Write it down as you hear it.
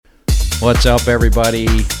What's up, everybody?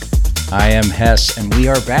 I am Hess, and we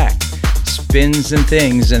are back. Spins and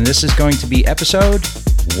Things, and this is going to be episode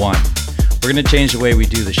 1. We're going to change the way we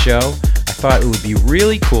do the show. I thought it would be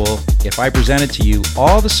really cool if I presented to you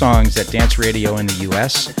all the songs that dance radio in the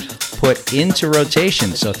US put into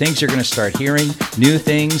rotation. So things you're going to start hearing, new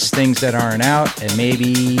things, things that aren't out, and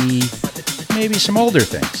maybe some older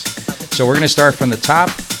things. So we're going to start from the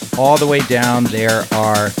top all the way down. There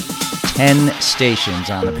are 10 stations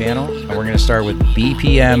on the panel, and we're going to start with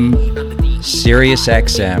BPM Sirius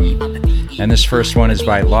XM, and this first one is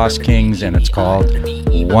by Lost Kings, and it's called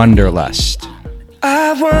Wonderlust.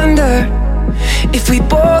 I wonder if we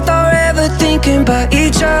both are ever thinking about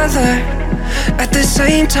each other at the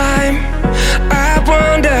same time. I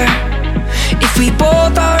wonder if we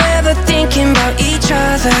both are ever thinking about each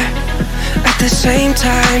other at the same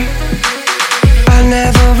time. I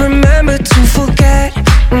never remember to forget.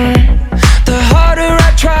 The harder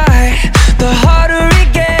I try, the harder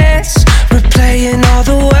it gets. Replaying all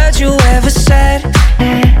the words you ever said.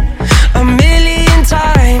 A million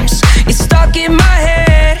times, it's stuck in my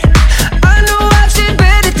head. I know I've seen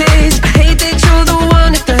better days. I hate that you're the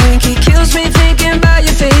one to thank. It kills me thinking about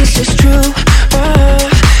your face, it's true.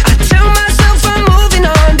 I tell myself I'm moving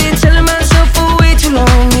on, been telling myself for way too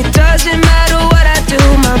long. It doesn't matter what I do,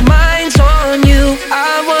 my mind's on you.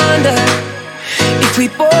 I wonder if we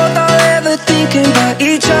both are ever thinking about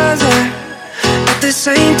each other at the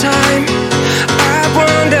same time. I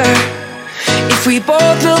wonder if we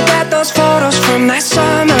both look at those photos from that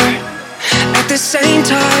summer at the same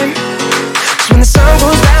time. 'Cause when the sun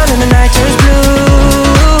goes down and the night turns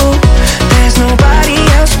blue, there's nobody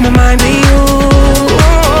else in my mind but you.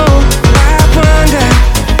 I wonder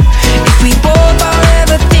if we both are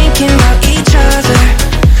ever thinking about each other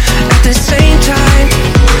at the same time,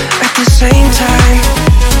 at the same time.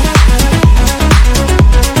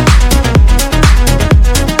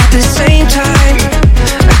 At the same time,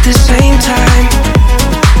 at the same time.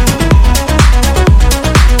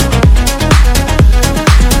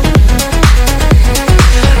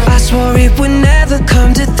 I swore it would never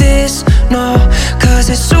come to this, no. 'Cause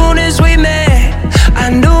as soon as we met, I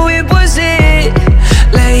knew it was it.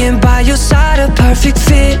 Laying by your side, a perfect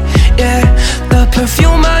fit, yeah. The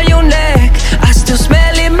perfume on your neck, I still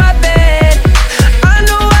smell in my bed. I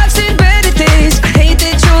know I've seen better days. I hate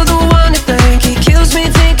that you're the one to thank. It kills me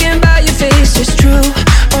thinking about your face, it's true.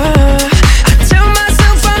 I tell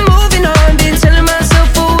myself I'm moving on, been telling myself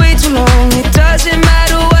for way too long. It doesn't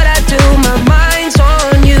matter what I do, my mind's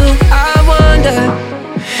on you. I wonder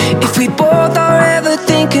if we both are ever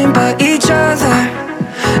thinking about each other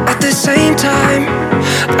at the same time.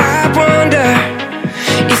 I wonder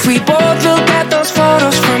if we both look at those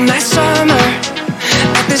photos from that summer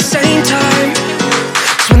at the same time.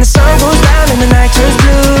 'Cause when the sun goes down and the night turns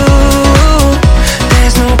blue,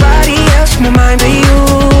 there's nobody else in my mind but you.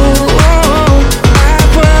 I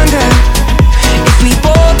wonder if we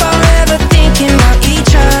both are ever thinking about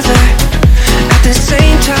each other at the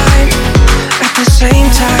same time, at the same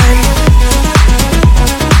time.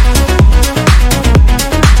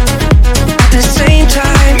 At the same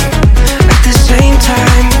time, at the same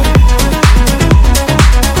time.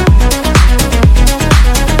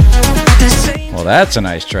 At the same. Well, that's a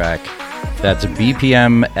nice track. That's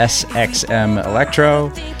BPM SXM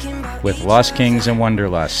Electro with Lost Kings and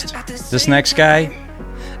Wonderlust. This next guy,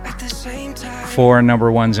 4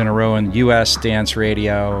 number ones in a row in US dance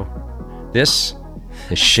radio. This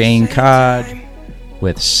is Shane Codd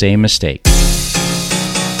with Same Mistake.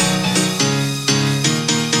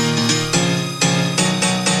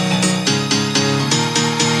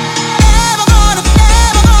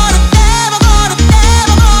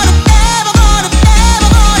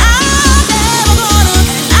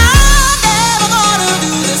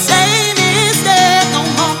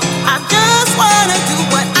 I just wanna do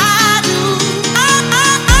what I do.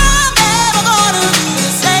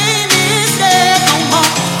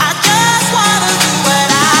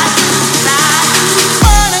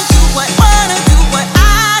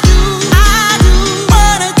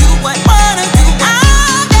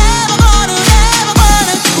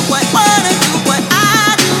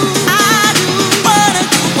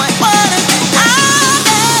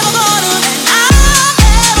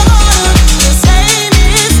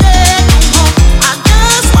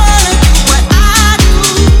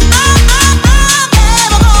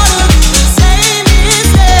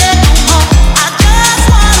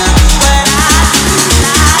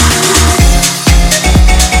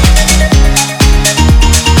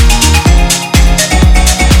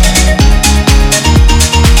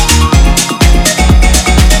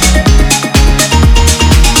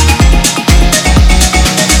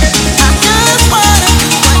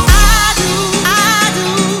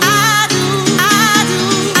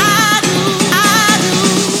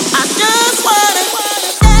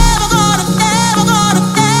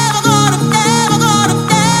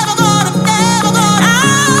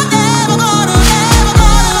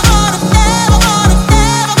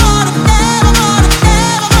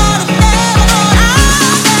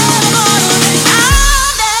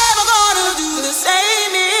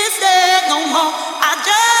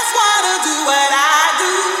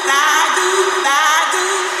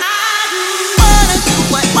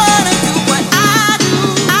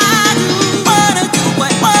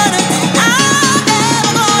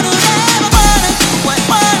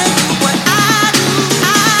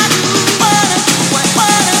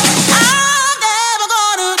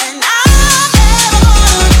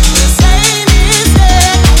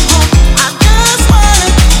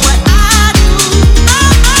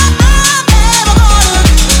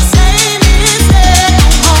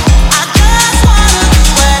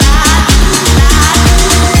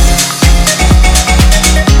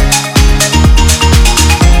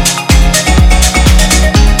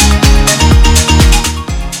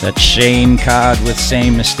 Shane Codd with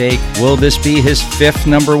Same Mistake. Will this be his 5th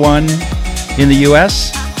number 1 in the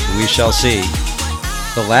US? We shall see.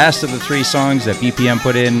 The last of the 3 songs that BPM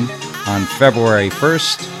put in on February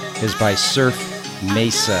 1st is by Surf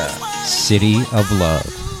Mesa, City of Love.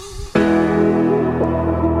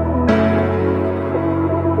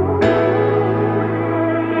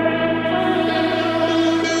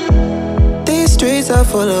 These streets are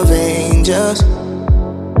full of angels,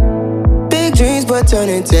 big dreams but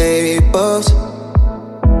turning tables.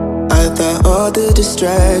 I thought all the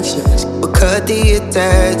distractions would cut the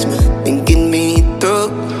attachment and get me through.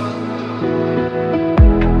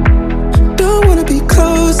 Don't wanna be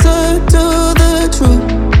closer to the truth.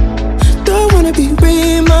 Don't wanna be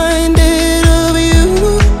reminded of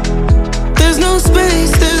you. There's no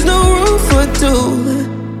space, there's no room for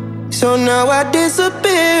two. So now I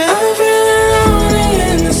disappear. I'm feeling lonely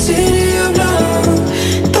in the city of love.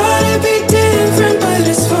 Thought it'd be different, but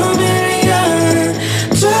it's familiar.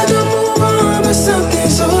 Tried to move on, but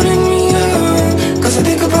something's holding me up. Cause I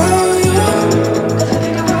think about you.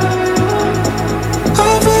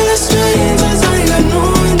 All full of strangers, I got no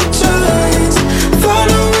one to trust.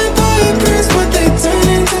 Following blueprints, but they turn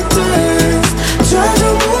into dust. Tried to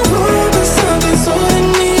move on, but something's holding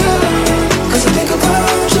me up. Cause I think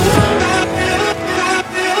about you.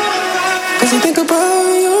 Cause I think about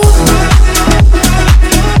you.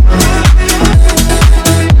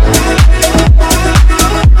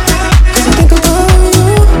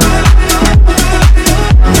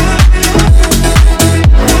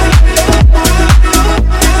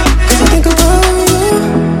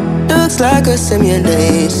 Like a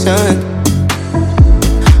simulation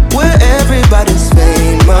where everybody's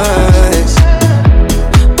famous,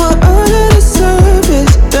 but under the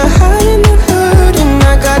surface they're hiding the hurt, and I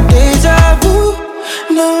got deja vu.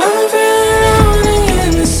 Now I'm feeling lonely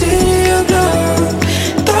in the city of love.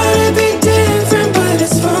 Thought it'd be different, but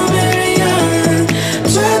it's familiar.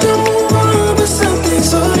 Tried to move on, but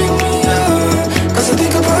something's holding me up. Cause I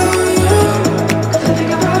think about you.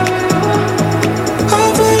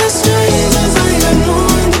 All full of strangers, I got no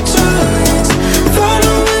one to trust.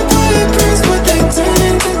 Following blueprints, but they turn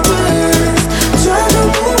into dust. Try to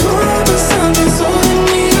move on, but something's holding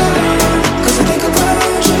me up. Cause I think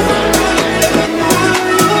about you.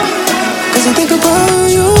 Cause I think about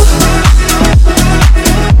you.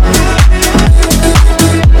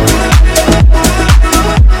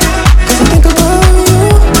 Cause I think about you.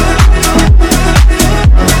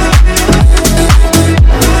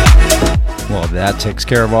 Well, that takes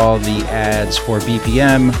care of all the ads for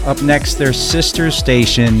BPM. Up next, their sister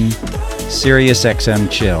station, Sirius XM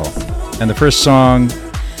Chill. And the first song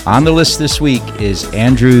on the list this week is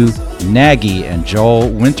Andrew Nagy and Joel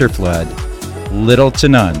Winterflood, Little to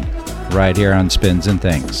None, right here on Spins and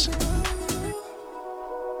Things.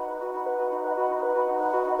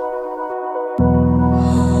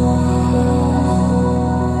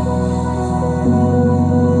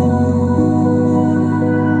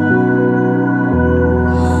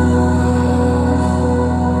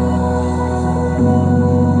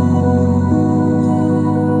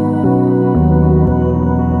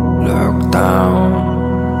 Look down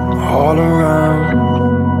all around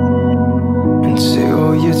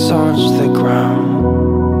until you touch the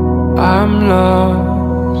ground. I'm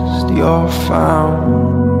lost, you're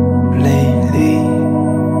found lately.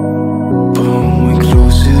 But we're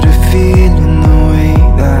closer to feeling the way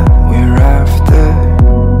that we're after,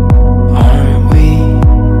 aren't we?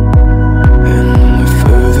 And we're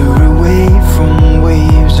further away from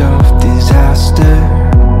waves of disaster,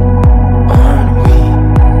 aren't we?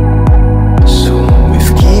 So if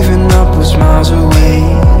giving up was miles away,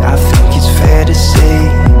 I think it's fair to say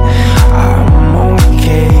I'm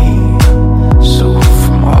okay. So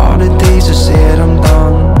from all the days I said I'm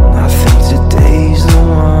done,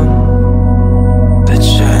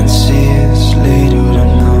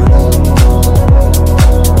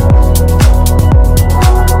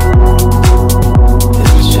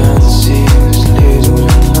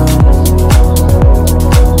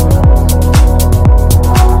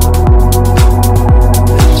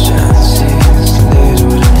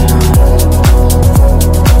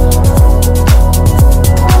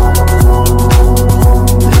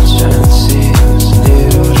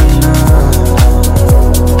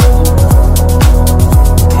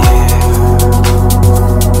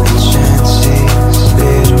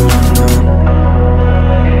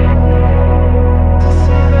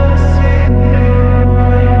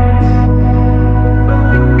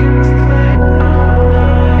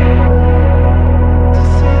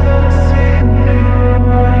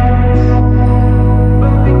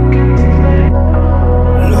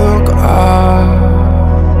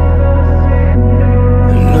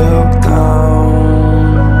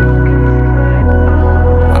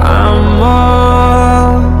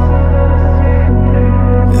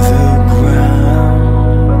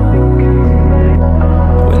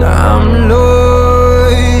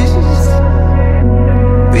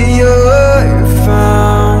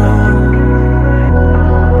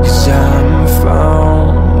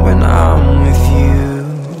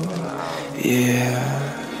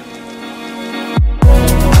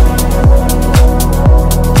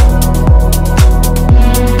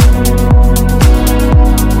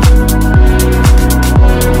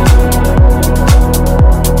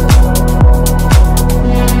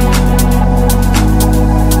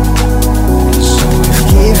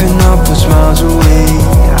 miles away.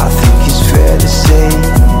 I think it's fair to say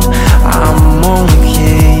I'm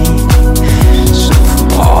okay. So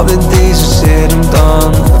from all the days are said and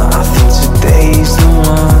done, I think today's the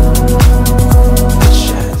one.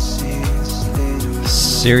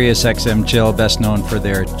 Sirius XM Chill, best known for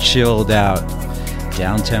their chilled out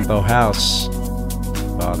down-tempo house.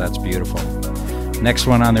 Oh, that's beautiful. Next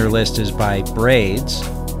one on their list is by Braids,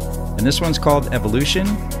 and this one's called Evolution,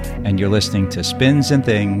 and you're listening to Spins and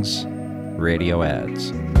Things Radio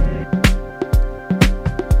Ads.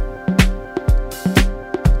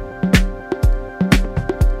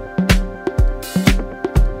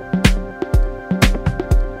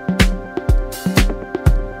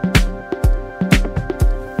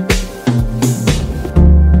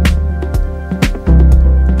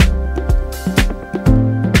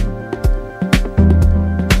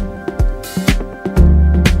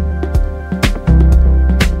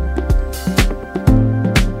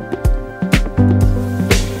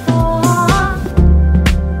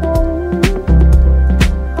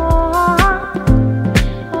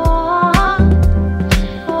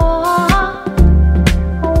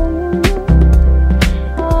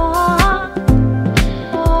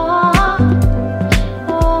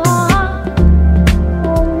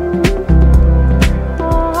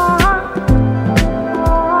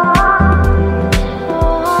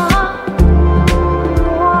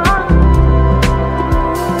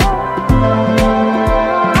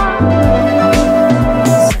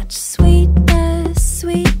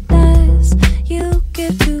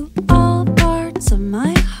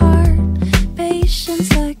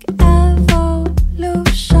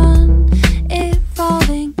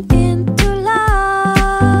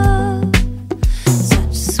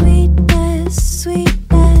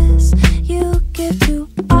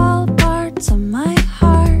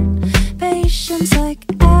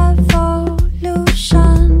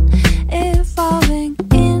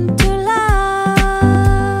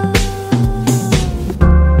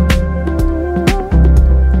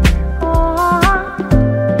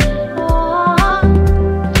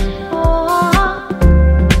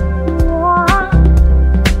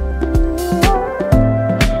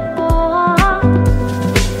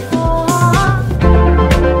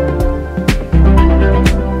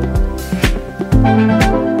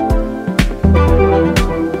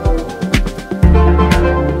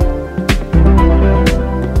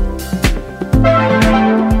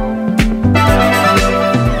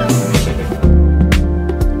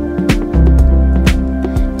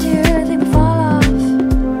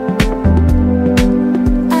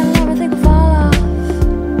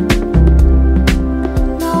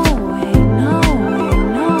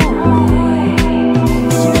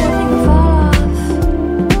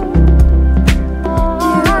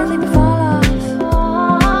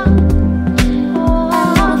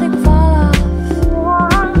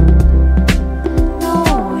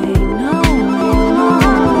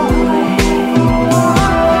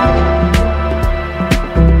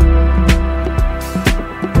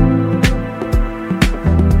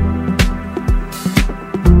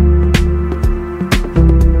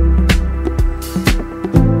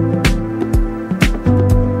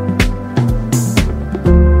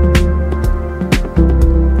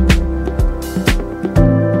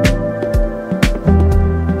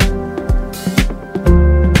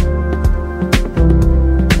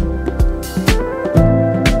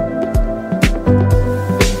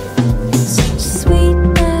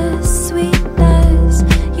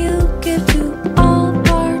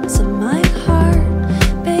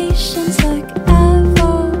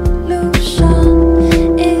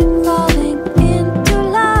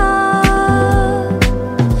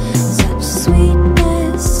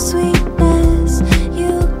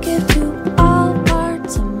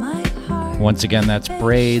 Once again, that's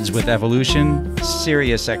Braids with Evolution.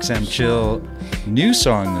 Sirius XM Chill, new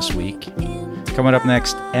song this week. Coming up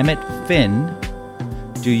next, Emmett Finn,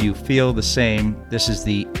 Do You Feel the Same? This is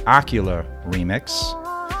the Ocular remix.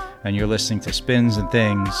 And you're listening to Spins and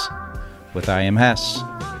Things with I Am Hess.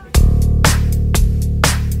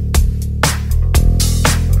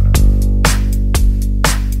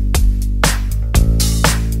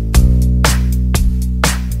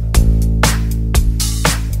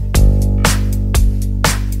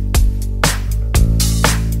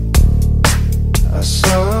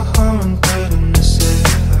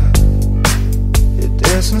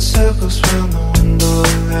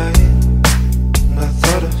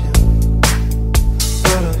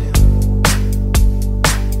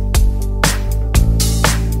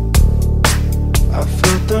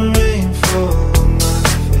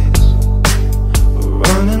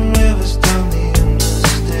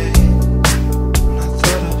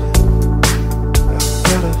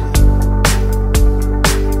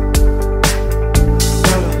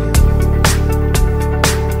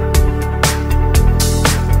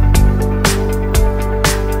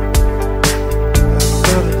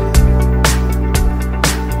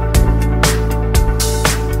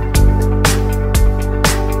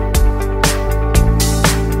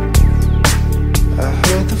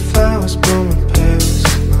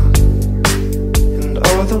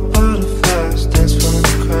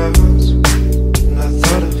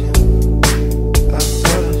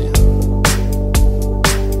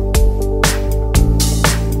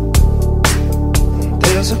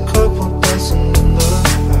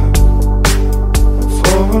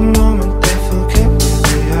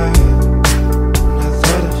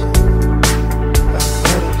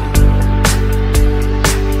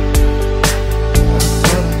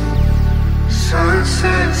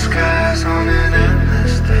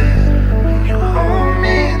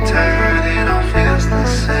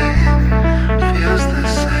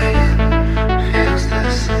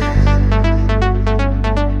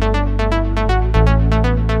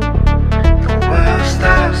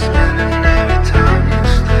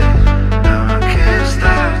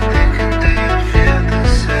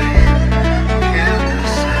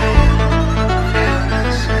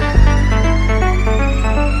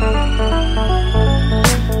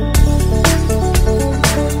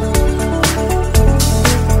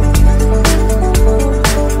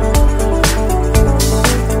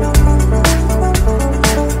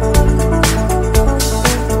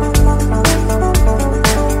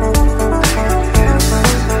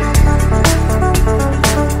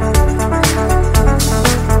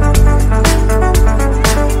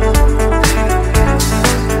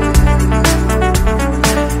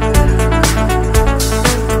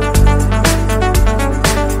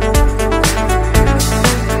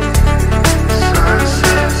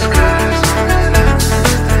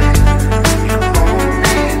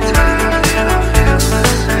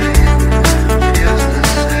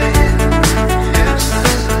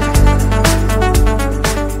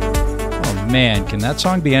 Can that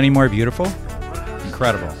song be any more beautiful?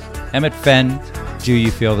 Incredible. Emmett Fenn, Do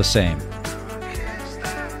You Feel the Same?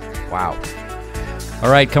 Wow.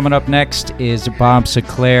 All right, coming up next is Bob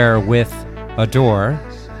Sinclar with Adore.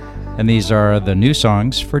 And these are the new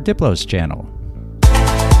songs for Diplo's channel.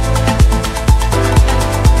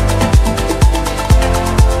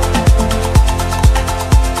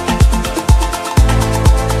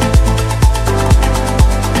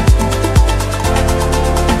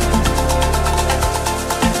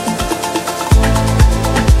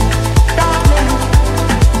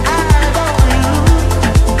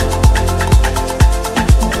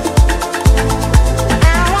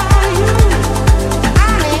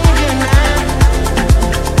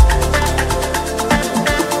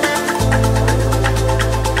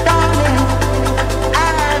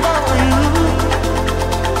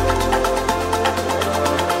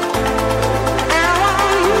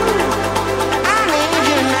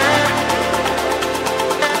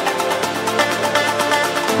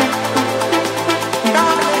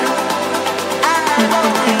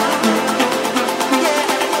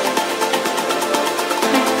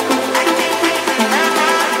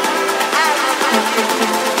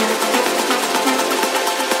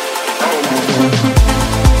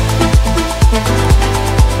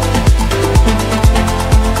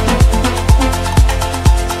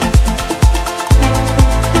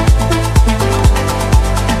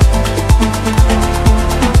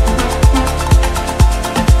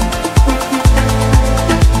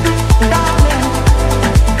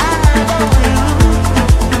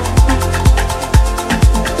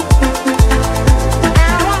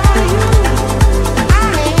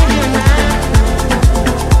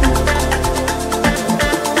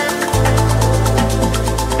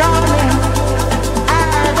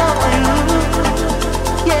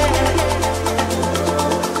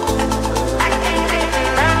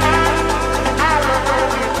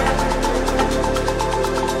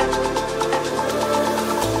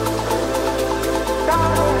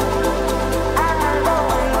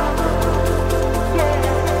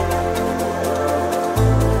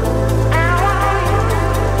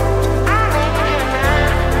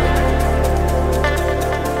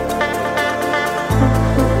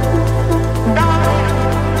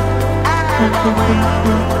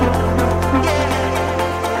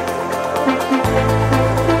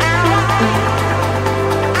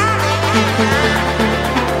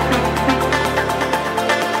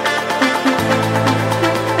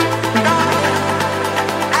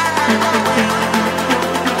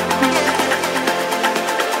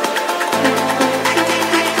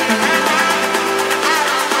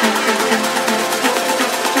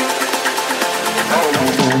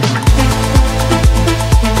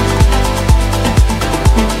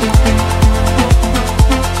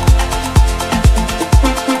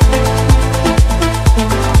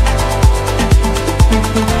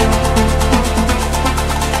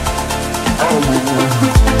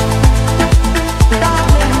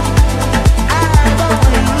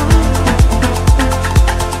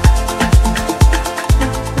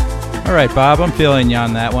 All right, Bob, I'm feeling you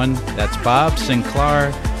on that one. That's Bob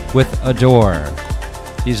Sinclar with Adore.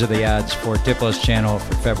 These are the ads for Diplo's channel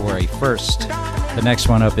for February 1st. The next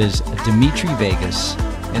one up is Dimitri Vegas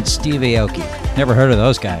and Steve Aoki. Never heard of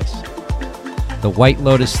those guys. The White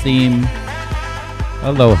Lotus theme,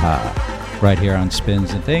 Aloha, right here on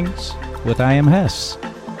Spins and Things with I Am Hess.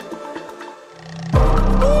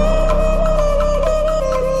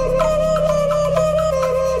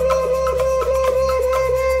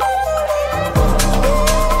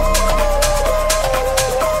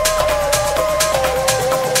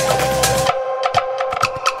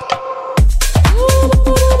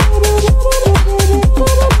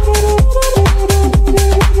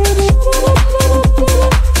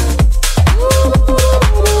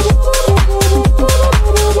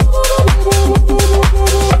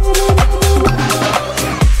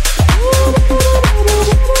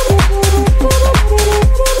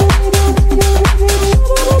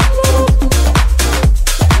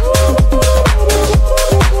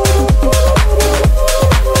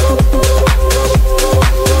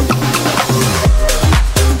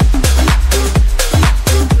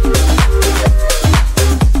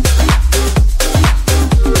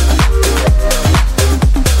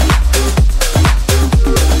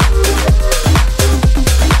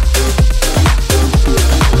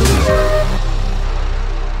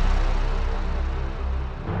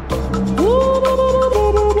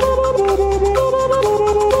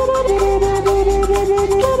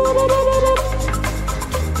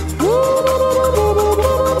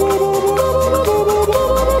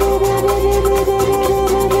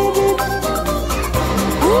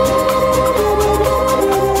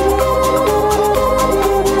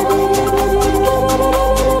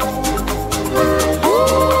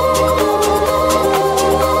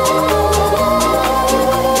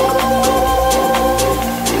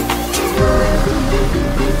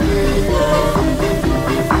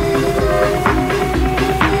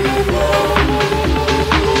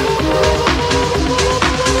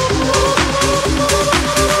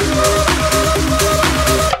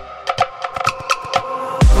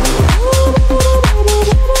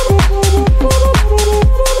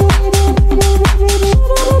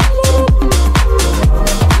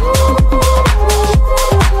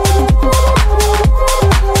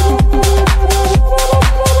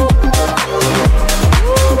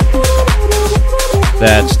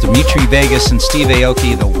 That's Dimitri Vegas and Steve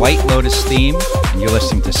Aoki, the White Lotus theme. And you're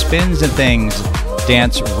listening to Spins and Things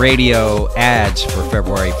Dance Radio ads for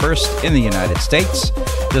February 1st in the United States.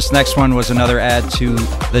 This next one was another ad to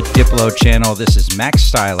the Diplo channel. This is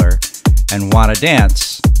Max Styler and Wanna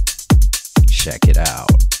Dance. Check it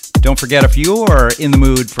out. Don't forget, if you are in the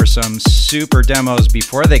mood for some super demos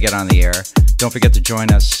before they get on the air, don't forget to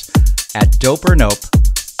join us at Dope or Nope.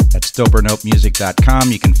 That's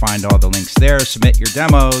dopeornopemusic.com. You can find all the links there. Submit your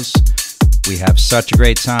demos. We have such a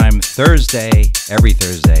great time Thursday, every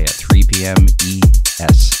Thursday at 3 p.m.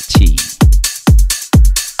 EST.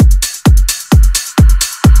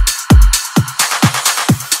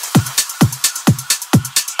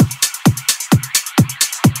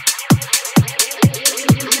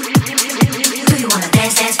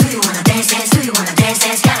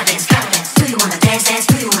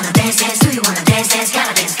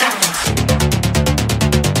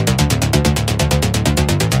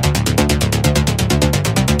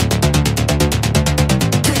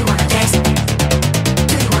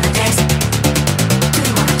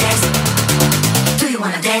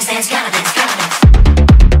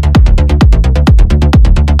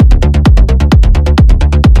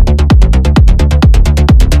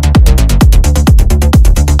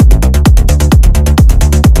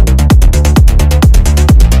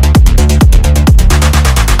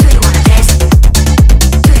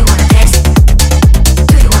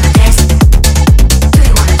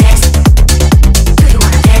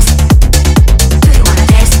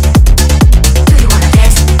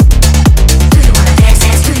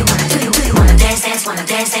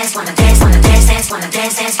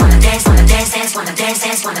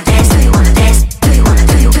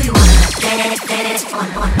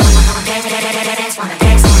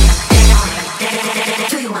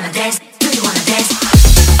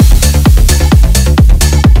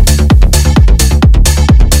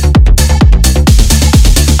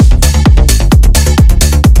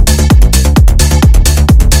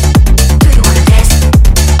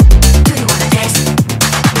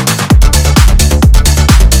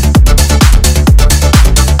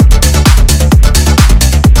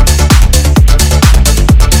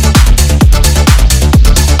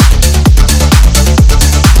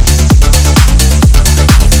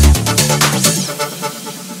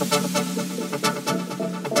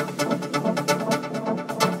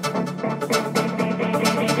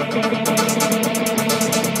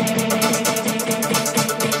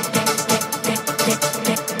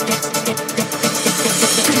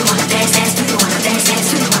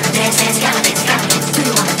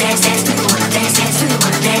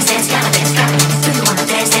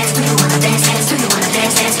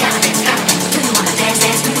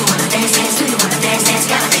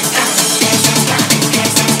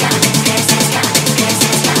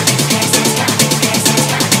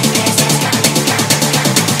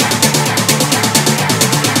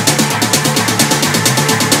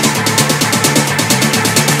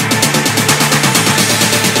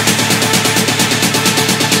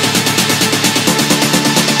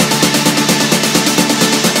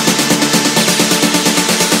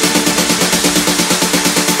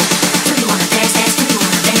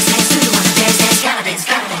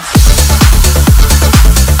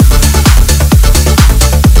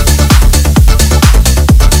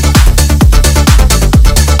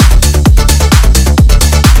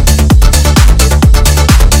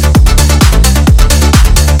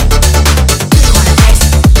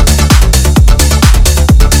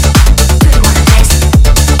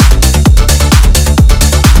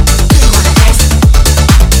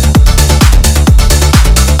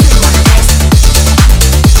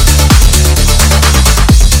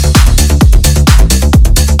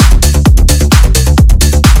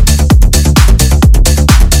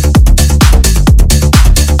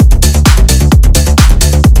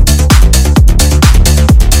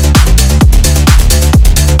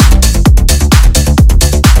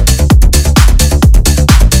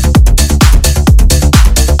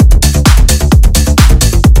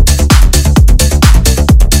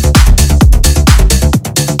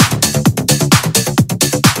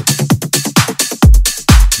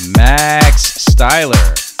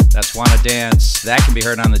 That's Wanna Dance. That can be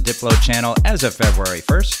heard on the Diplo channel as of February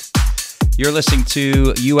 1st. You're listening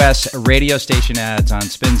to U.S. radio station ads on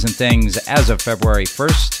Spins and Things as of February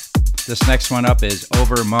 1st. This next one up is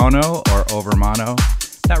Over Mono or Over Mono.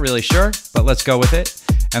 Not really sure, but let's go with it.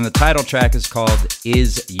 And the title track is called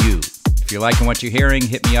Is You. If you're liking what you're hearing,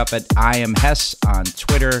 hit me up at I Am Hess on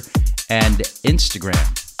Twitter and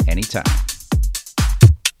Instagram anytime.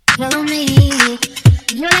 Follow me,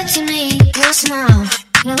 you look to me, your smile.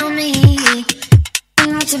 Follow me, you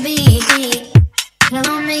want to be.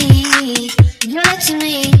 follow me. You're next to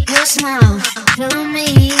me, your smile, follow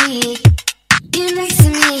me. You're next to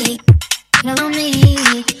me, follow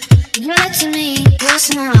me. You're next to me, your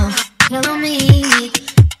smile, follow me.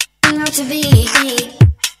 You know to be,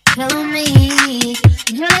 follow me.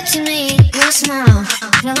 You're next to me, your smile,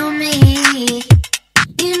 follow me.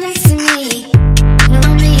 You're next to me,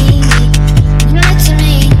 follow me. You're next to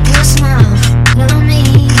me, your smile, follow me.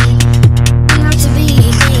 You know to be,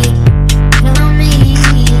 follow me.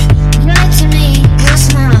 You're next to me, your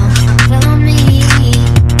smile, follow me.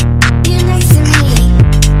 You're next to me,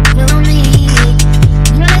 follow me.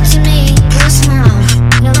 You're next to me, your smile,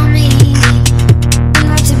 follow me. You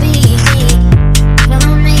know to be,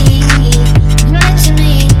 follow me. You're next to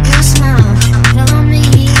me, your smile, follow me.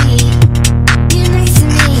 You're next to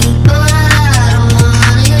me, all I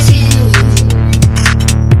want is you.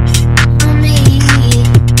 Follow me.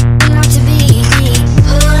 You know to be,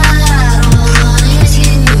 all I want is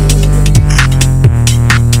you.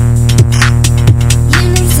 You're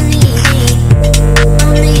next to me,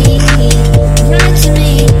 follow me. You're next to me,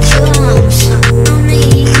 your arms, follow me.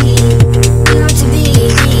 You know to be,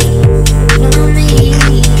 follow me.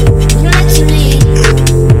 You're next to me,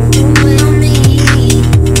 follow me.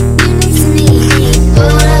 You're next to me,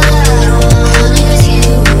 all I want is you.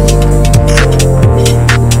 All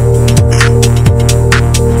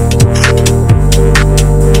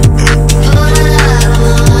I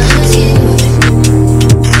want is you. All I want is you. All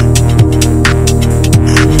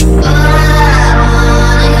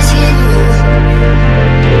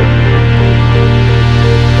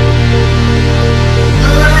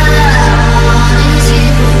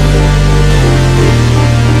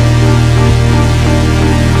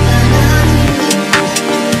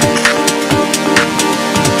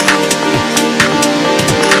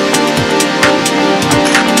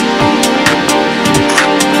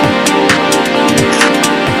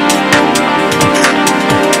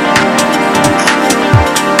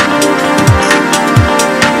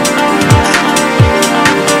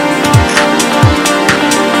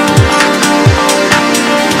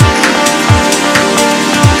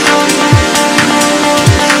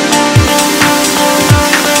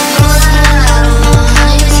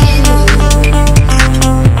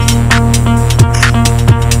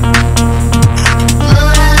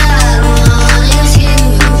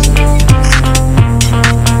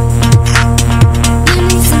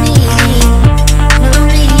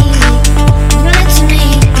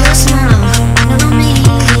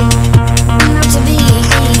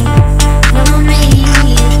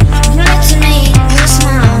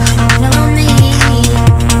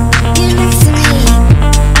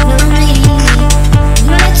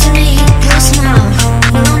is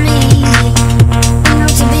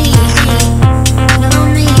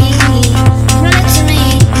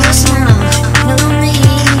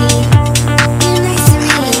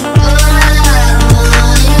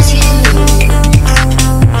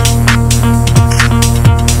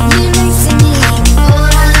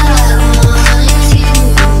you.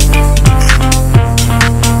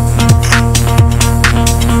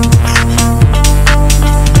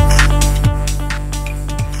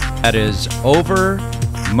 That is Over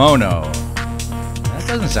Mono. That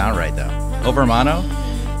doesn't sound right though. Over Mono?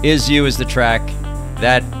 Is You is the track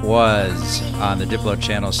that was on the Diplo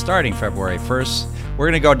channel starting February 1st. We're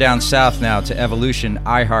going to go down south now to Evolution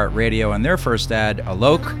iHeartRadio and their first ad,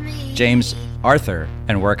 Alok, James Arthur,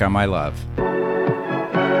 and Work on My Love.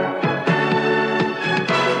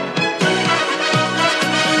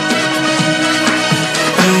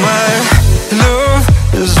 My love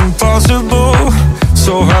is impossible,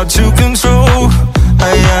 so hard to control.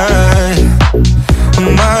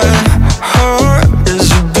 My heart is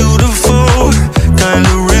a beautiful kind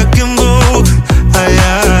of wrecking ball.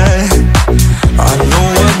 I know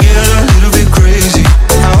I get a little bit crazy,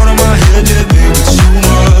 out of my head, yeah, baby, too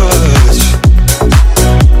much.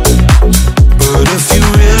 But if you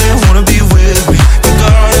really wanna be with me, you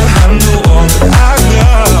gotta handle all that I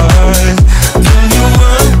got. Can you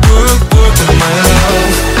work with my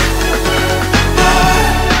love?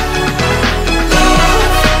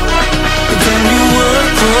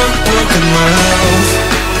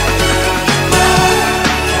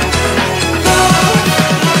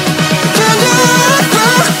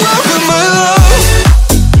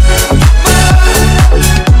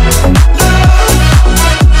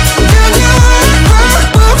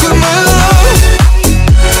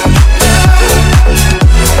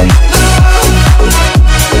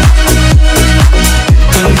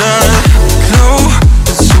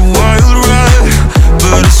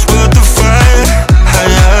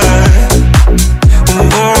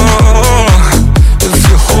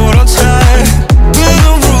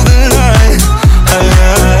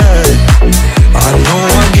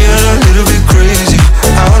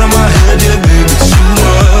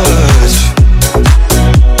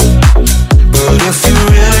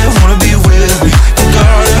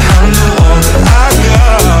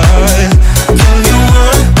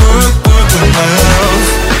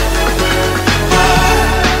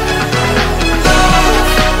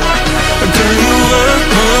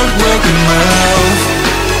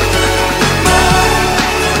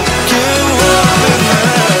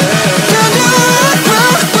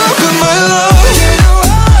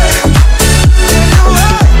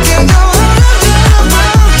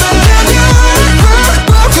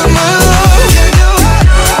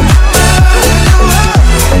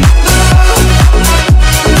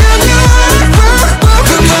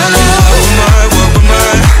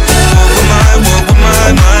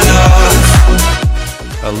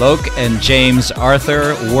 and James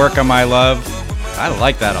Arthur, Work on My Love. I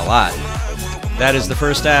like that a lot. That is the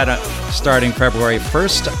first ad starting February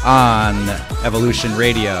 1st on Evolution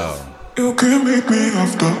Radio. You can meet me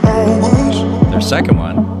after hours. Their second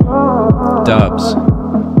one, Dubs,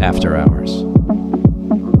 After Hours.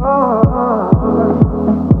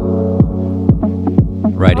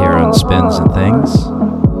 Right here on Spins and Things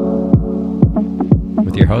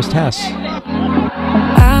with your host Hess.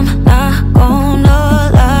 I'm not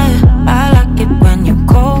gonna lie, I like it when you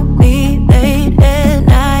call me late at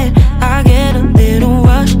night. I get a little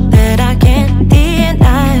rush that I can't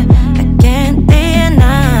deny, I can't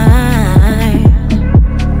deny.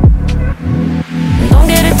 Don't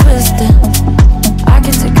get it twisted, I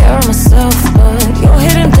can take care of myself, but you're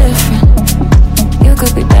hitting different. You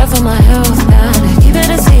could be bad for my health, gotta keep it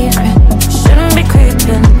a secret. Shouldn't be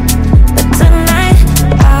creeping, but tonight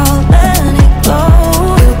I'll let it go.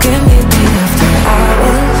 You can meet me after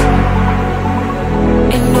hours.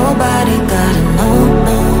 Ain't nobody gotta know,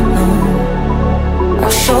 no, no.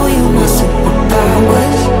 I'll show you my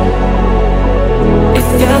superpowers. If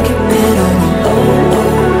you keep it on the low, low,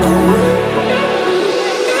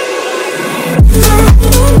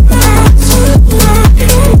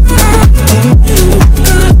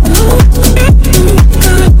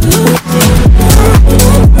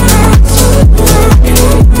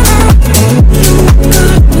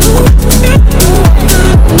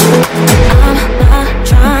 I'm not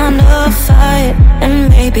trying to fight, and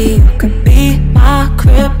maybe you could be my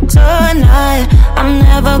kryptonite. I'm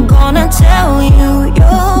never gonna tell you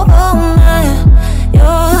you're all mine, you're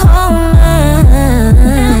all mine.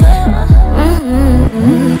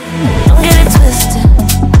 Don't get it twisted,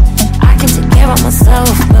 I can take care of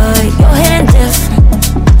myself, but you're hitting different.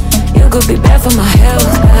 You could be bad for my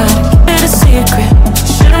health, gotta keep it a secret.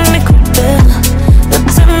 Shouldn't be creeping, but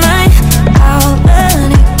tonight I'll let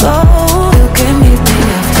it go. You can meet me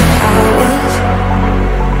after hours.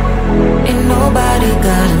 Ain't nobody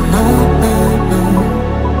gotta know, no, no.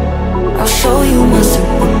 I'll show you my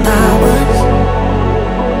superpowers.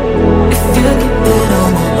 If you keep it on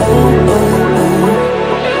the low, low, low.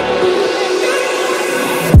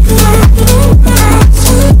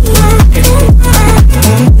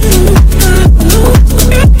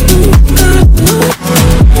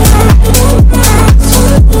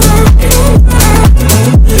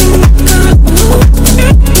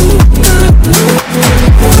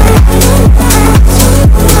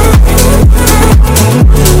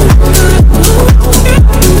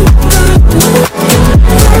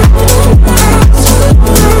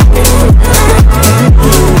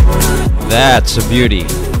 That's a beauty.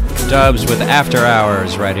 Dubs with After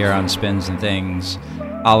Hours right here on Spins and Things.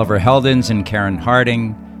 Oliver Heldens and Karen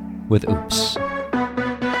Harding with Oops.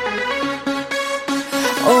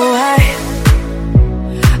 Oh,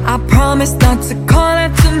 I promised not to call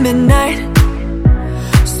after midnight.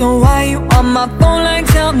 So why you on my phone line?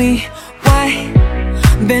 Tell me why.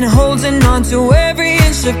 Been holding on to every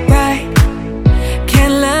inch of pride.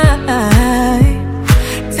 Can't lie.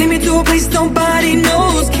 Take me to a place nobody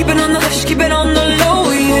knows. Keep it on the hush, keep it on the low.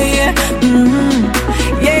 Yeah, yeah,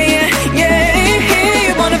 yeah, yeah,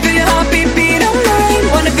 yeah. Wanna feel your heartbeat beat on mine.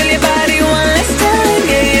 Wanna feel your body one last time.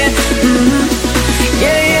 Yeah, yeah,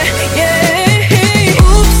 yeah, yeah, yeah.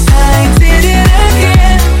 Oops, I did it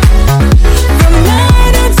again. From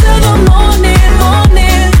night until the morning,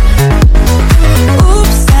 morning.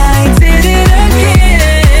 Oops, I did it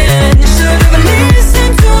again. Should've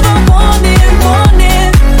listened to the warning, warning.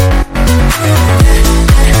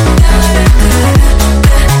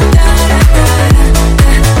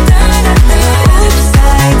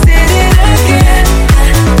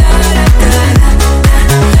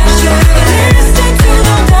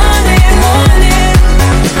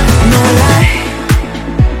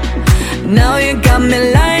 Now you got me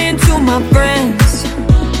lying to my friends.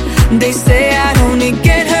 They say I'd only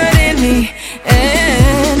get hurt in the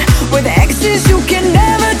end. With exes you can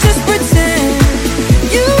never just pretend.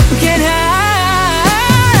 You can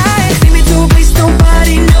hide. Take me to a place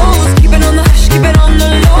nobody knows. Keep it on the hush, keep it on the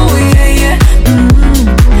low. Yeah, yeah,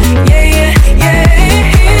 yeah, yeah,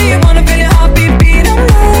 yeah. Wanna feel your heartbeat beat on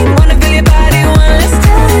mine. Wanna feel your body one last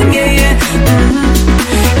time. Yeah, yeah,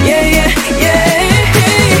 yeah, yeah,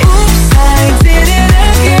 yeah. Oops, I did it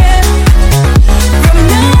again. From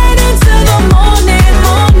night until the morning,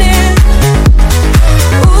 morning.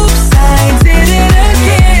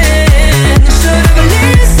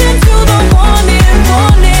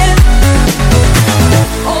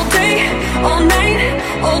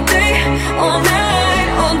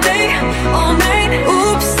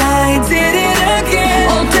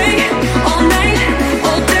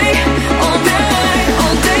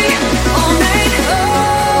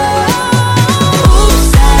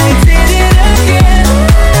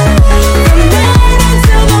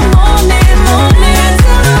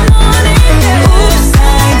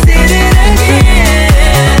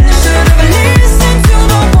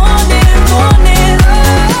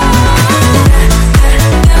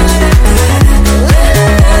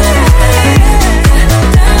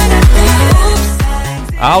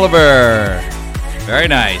 Oliver. Very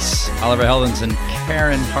nice. Oliver Heldens and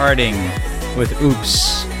Karen Harding with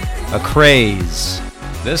Oops, a Craze.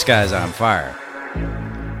 This guy's on fire.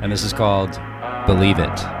 And this is called Believe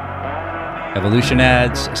It. Evolution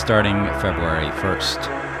ads starting February 1st.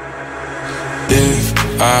 If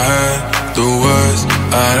I had the words,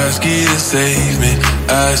 I'd ask you to save me.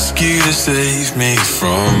 Ask you to save me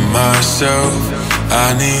from myself.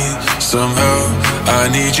 I need some help. I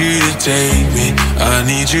need you to take me. I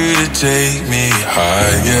need you to take me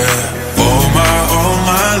higher. All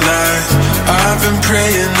my life I've been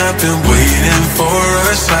praying, I've been waiting for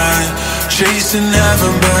a sign. Chasing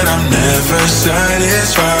heaven, but I'm never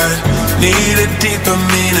satisfied. Need a deeper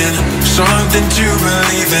meaning, something to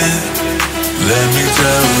believe in. Let me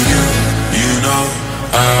tell you, you know,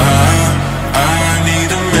 I need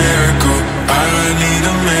a miracle. I need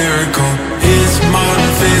a miracle. It's more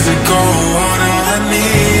than physical, what I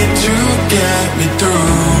need to get me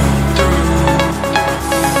through.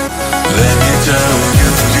 Let me tell you.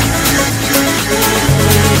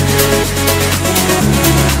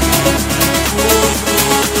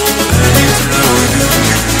 Let me tell you.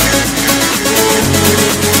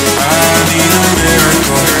 I need a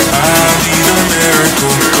miracle. I need a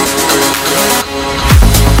miracle.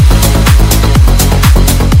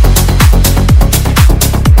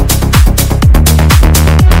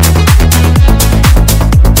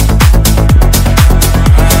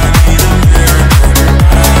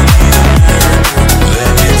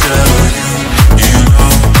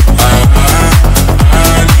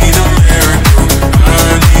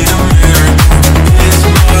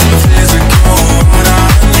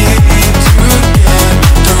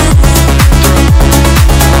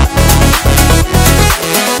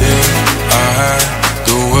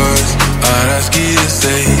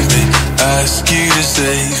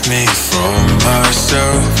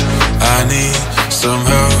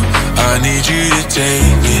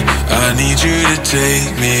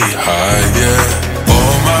 Take me higher.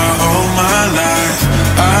 All my life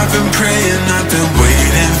I've been praying, I've been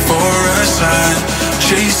waiting for a sign.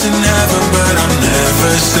 Chasing heaven, but I'm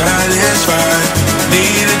never satisfied.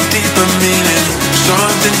 Need a deeper meaning,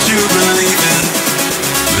 something to believe in.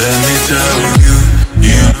 Let me tell you,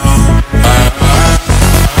 you know,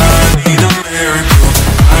 I need a miracle.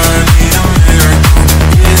 I need a miracle.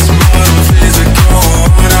 It's more than physical,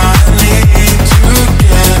 what I need to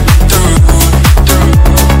get through.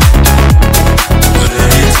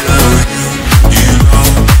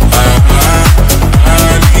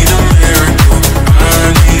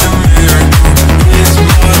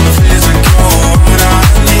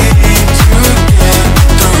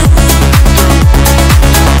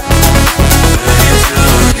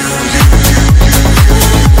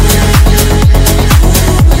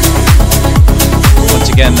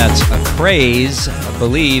 Again, that's a Craze, I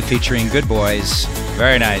Believe, featuring Good Boys.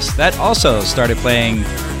 Very nice. That also started playing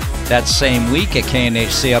that same week at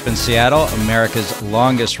KNHC up in Seattle, America's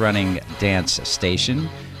longest running dance station.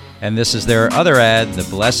 And this is their other ad, The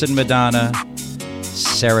Blessed Madonna,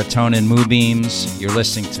 Serotonin Moonbeams. You're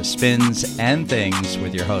listening to Spins and Things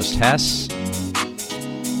with your host, Hess.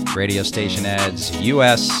 Radio station ads,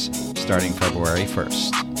 US, starting February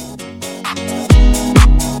 1st.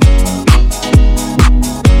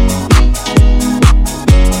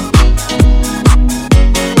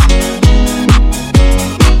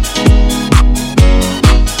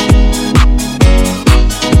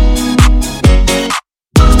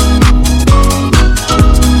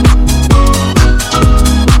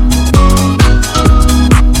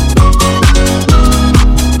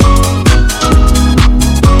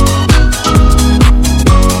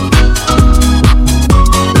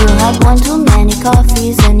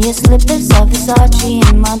 Slippers of Versace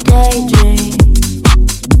in my daydream.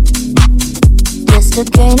 Just to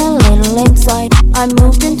gain a little insight, I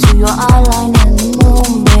moved into your eyeline and the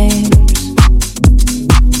moonbeams.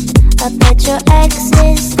 I bet your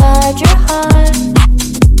exes scarred your heart.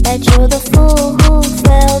 Bet you're the fool who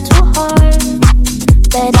fell too hard.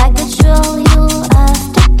 Bet I could show you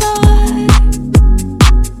after dark.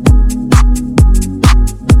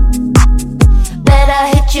 Bet I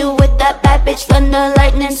hit you with that bad bitch thunder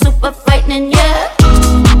lightning, super frightening, yeah.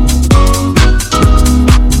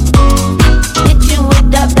 Hit you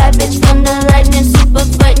with that bad bitch thunder lightning, super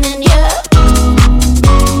frightening, yeah.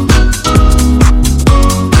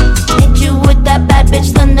 Hit you with that bad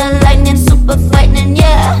bitch thunder lightning, super frightening,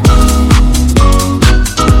 yeah.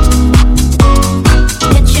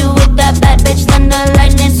 Hit you with that bad bitch thunder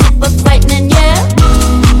lightning, super frightening, yeah.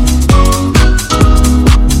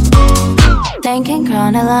 Thinking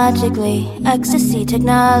chronologically, ecstasy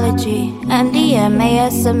technology, MDMA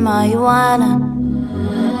and marijuana.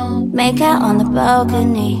 Make out on the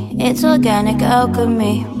balcony, it's organic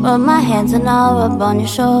alchemy. Rub my hands and I'll rub on your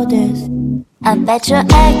shoulders. I bet your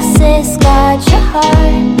exes got your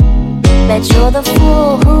heart. Bet you're the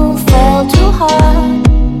fool who fell too hard.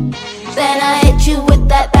 Then I hit you with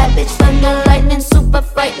that bad bitch thunder lightning, super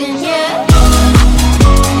frightening, yeah.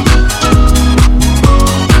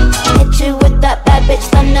 Hit you with that bad bitch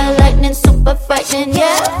thunder lightning, super frightening,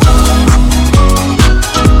 yeah.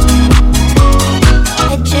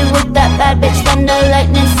 Hit you with that bad bitch thunder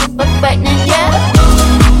lightning, super frightening, yeah.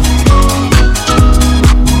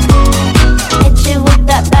 Hit you with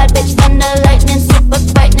that bad bitch thunder lightning, super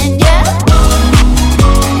frightening, yeah.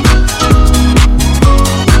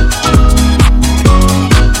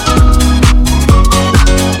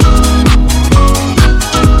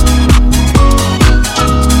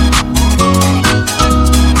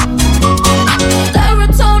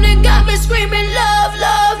 Serotonin got me screaming love,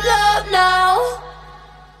 love, love now.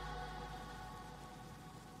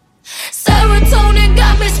 Serotonin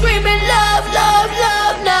got me screaming love, love,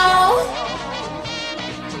 love now.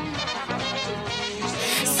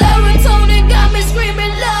 Serotonin got me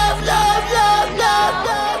screaming love, love, love, love,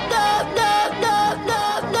 love, love, love, love,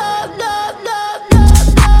 love, love, love, love,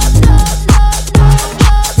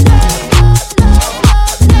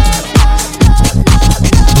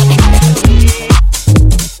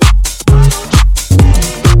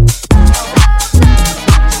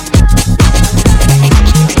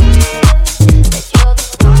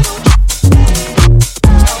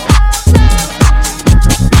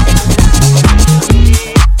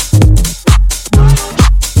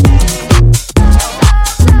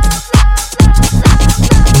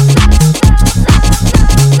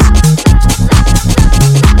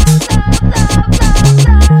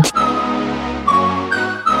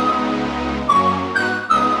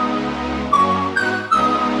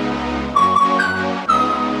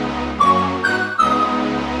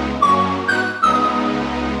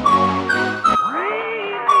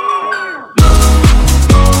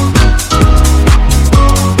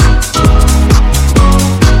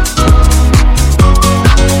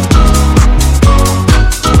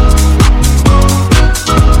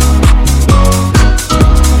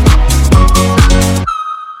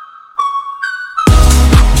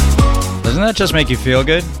 Doesn't that just make you feel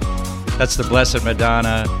good? That's the Blessed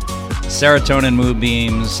Madonna, Serotonin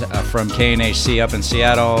Moonbeams from KNHC up in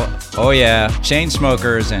Seattle. Oh yeah,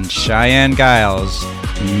 Chainsmokers and Cheyenne Giles,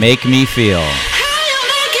 Make Me Feel.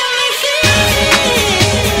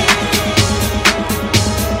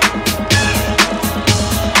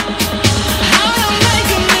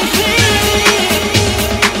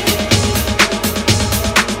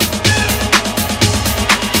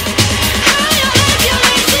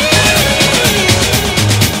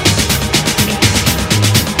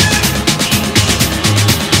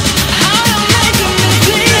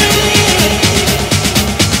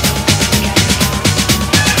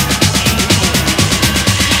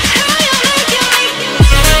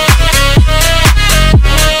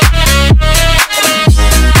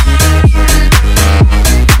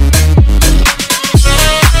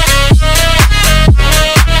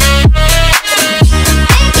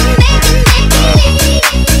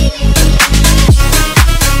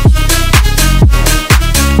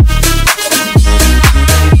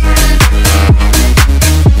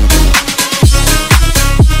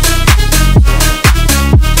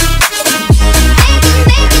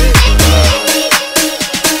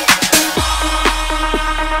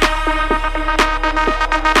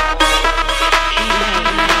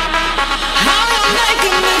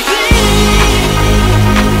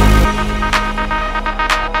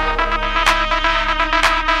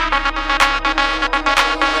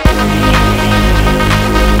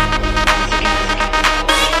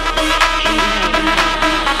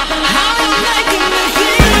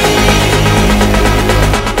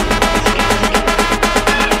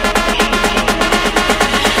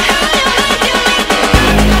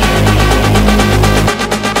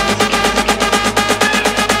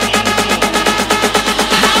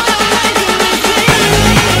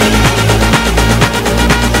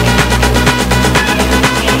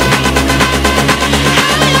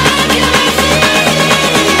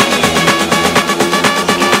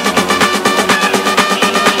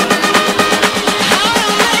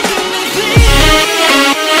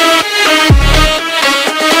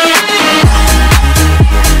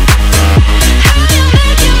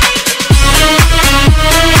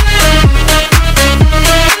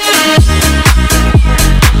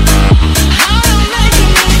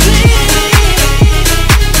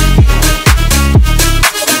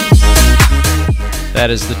 That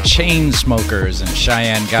is the Chainsmokers and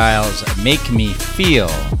Cheyenne Giles, Make Me Feel.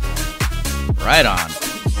 Right on.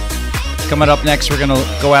 Coming up next, we're going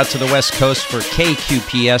to go out to the West Coast for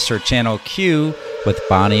KQPS or Channel Q with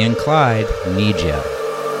Bonnie and Clyde, Need Ya.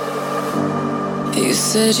 You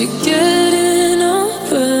said you're getting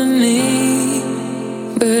over me,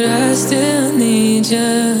 but I still need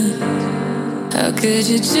ya. How could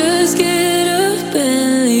you just get up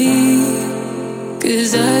and leave?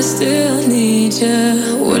 'Cause I still need ya.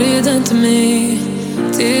 What have you done to me?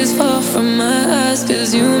 Tears fall from my eyes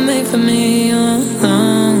 'cause you were made for me.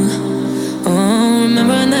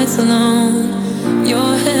 Remember our nights alone,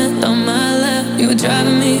 your hand on my lap, you were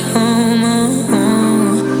driving me home.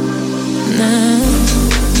 Now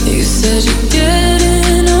you said you're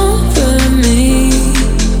getting over me,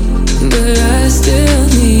 but I still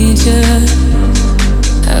need ya.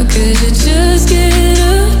 How could you just get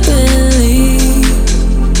up and leave?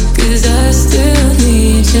 'Cause I still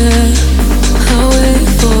need ya. I'll wait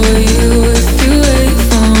for you if you wait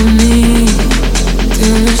for me.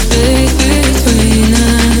 Too much space between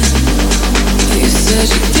us. You said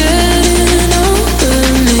you're getting over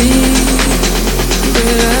me,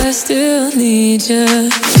 but I still need ya.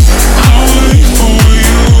 I'll wait for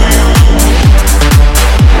you.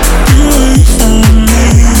 You wait for me.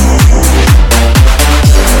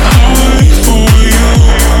 I'll wait for you.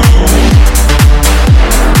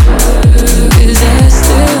 'Cause I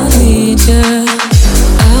still need ya.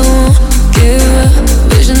 I won't give up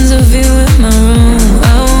visions of you in my room.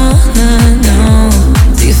 I wanna know,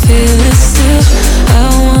 do you feel it still? I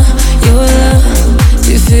want your love, do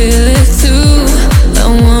you feel it too? I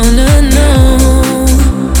wanna know,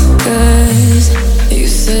 'cause you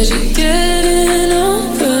said you're getting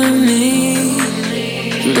over me,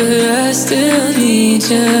 but I still need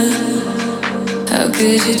ya. How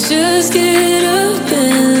could you just get up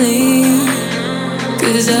and leave?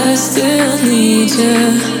 'Cause I still need ya.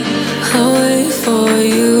 I'll wait for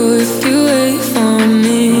you if you wait for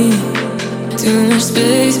me. Too much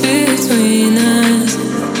space between us.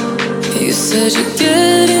 You said you're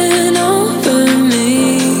getting over me,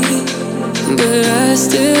 but I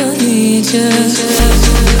still need ya.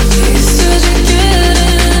 You said you're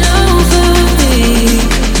getting over me,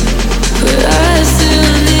 but I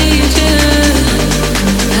still need ya.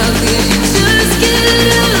 How could you just get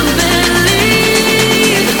up and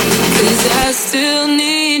leave? 'Cause I still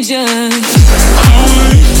need ya. I'll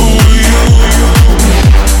wait for you.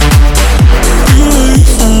 You wait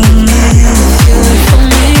for me. You wait for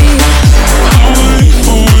me. I'll wait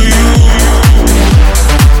for you.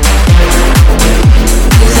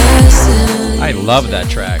 'Cause I still I love that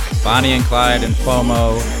track. Bonnie and Clyde and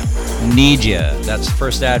FOMO, Need Ya. That's the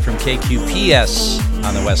first ad from KQPS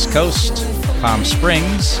on the West Coast, Palm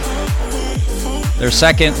Springs. Their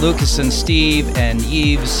second, Lucas and Steve and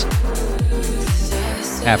Yves,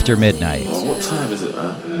 After Midnight. What time is it,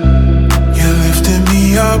 man? You're lifting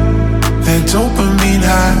me up, that dopamine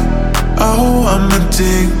high. Oh, I'm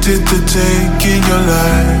addicted to taking your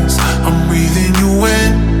lies. I'm breathing you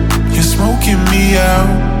in, you're smoking me out,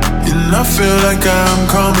 and I feel like I'm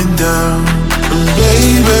coming down. And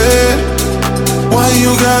baby, why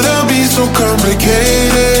you gotta be so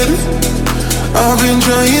complicated? I've been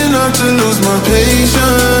trying not to lose my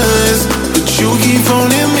patience, but you keep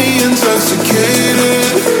phoning me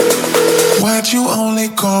intoxicated. Why'd you only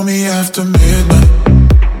call me after midnight?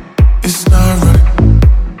 It's not right.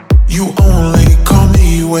 You only call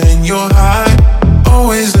me when you're high.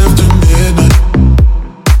 Always after midnight.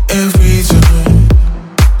 Every time,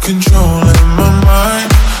 controlling my mind.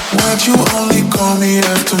 Why'd you only call me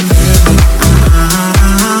after midnight?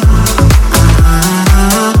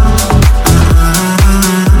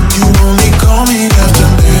 You only call me after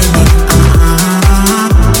midnight.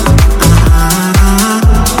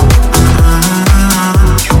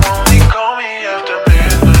 You only call me after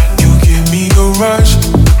midnight. You give me a rush,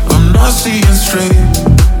 I'm not seeing straight.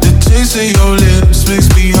 The taste of your lips makes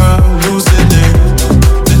me hallucinate.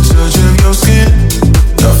 The touch of your skin,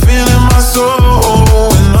 you're feeling my soul.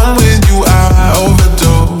 When I'm with you, I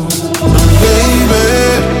overdose. And baby,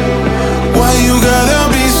 why you gotta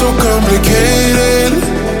be so complicated?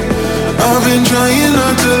 I've been trying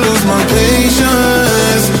not to lose my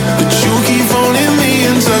patience, but you keep phoning me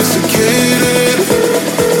intoxicated.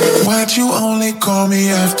 Why'd you only call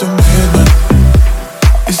me after midnight?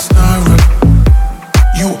 It's not right.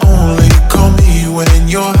 You only call me when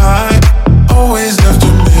you're high. Always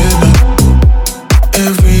after midnight.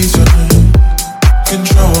 Every time,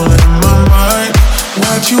 controlling my mind.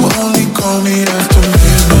 Why'd you only call me after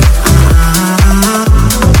midnight?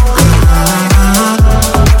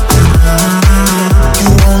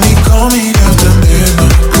 You only call me after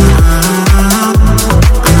midnight.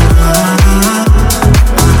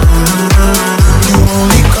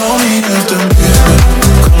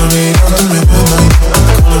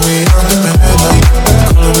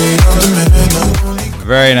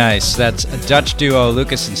 Very nice. That's a Dutch duo,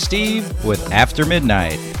 Lucas and Steve, with After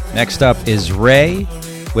Midnight. Next up is Ray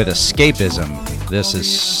with Escapism. This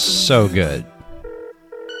is so good.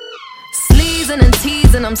 Sleazing and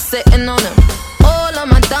teasing, I'm sitting on him. All of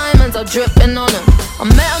my diamonds are dripping on him. I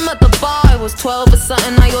met him at the bar, I was 12 or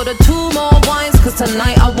something. I ordered 2 more wines, cause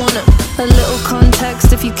tonight I want him. A little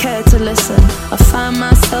context if you care to listen. I find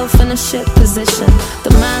myself in a shit position.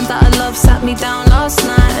 The man that I love sat me down last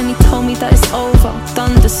night and he told me that it's over,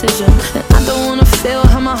 done decision. And I don't wanna feel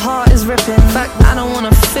how my heart is ripping. In fact, I don't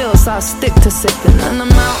wanna feel, so I'll stick to sipping. And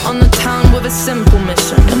I'm out on the town with a simple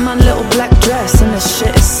mission. In my little black dress and the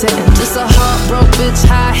shit is sitting. Just a heartbroken bitch,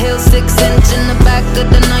 high heels, 6 inch in the back of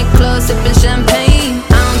the nightclub, sipping champagne.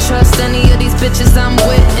 I don't trust any of these bitches I'm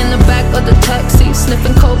with. In the back of the taxi,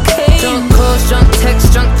 sniffing cocaine. Drunk calls, drunk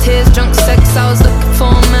texts, drunk tears, drunk sex. I was looking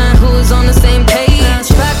for a man who was on the same page.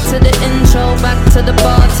 Back to the intro, back to the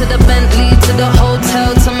bar, to the Bentley, to the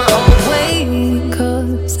hotel, to my old way.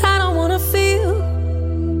 Cause I don't wanna feel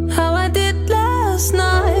how I did last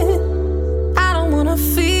night. I don't wanna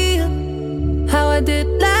feel how I did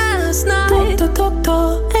last night.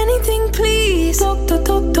 Doctor, anything please.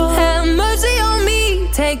 Doctor, have mercy on me.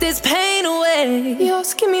 Take this pain away.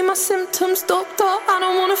 Just give me my symptoms, doctor. I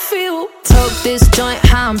don't wanna feel. Toke this joint,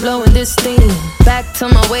 how I'm blowing this steam. Back to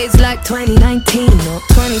my ways like 2019. Or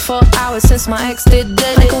 24 hours since my ex did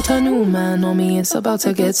dead. I got a new man on me, it's about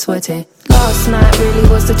to get sweaty. Last night really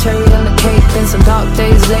was the cherry on the cake. Been some dark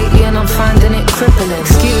days lately and I'm finding it crippling.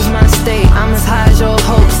 Excuse my state, I'm as high as your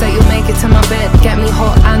hopes that you'll make it to my bed, get me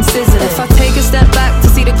hot and sizzling. If I take a step back to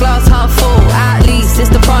see the glass half full, at least it's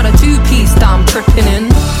the Prada 2-piece that I'm tripping in.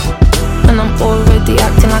 And I'm already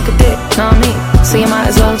acting like a dick, know what I mean? So you might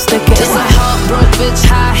as well stick it. Just a heartbroken bitch,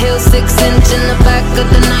 high heels, 6 inch in the back of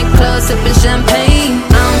the nightclub, sipping champagne.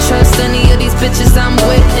 I don't trust any of these bitches I'm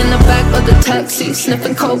with. In the back of the taxi,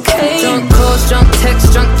 sniffing cocaine. Drunk calls, drunk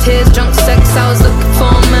texts, drunk tears, drunk sex. I was looking for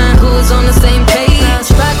a man who was on the same page.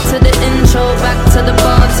 Back to the intro, back to the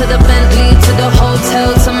bar, to the Bentley, to the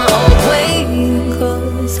hotel, to my old way.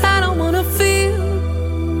 Cause I don't wanna feel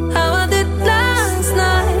how I did last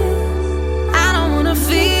night. I don't wanna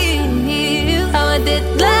feel how I did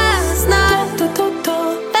last night.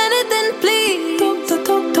 Anything please.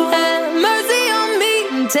 Have mercy on me.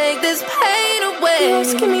 Take this pain away.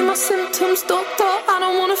 Just give me my symptoms, doctor. I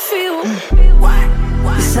don't wanna feel.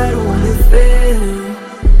 Yes, I don't wanna feel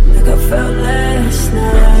like I felt last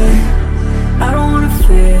night. I don't wanna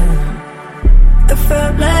feel like I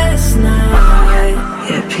felt last night.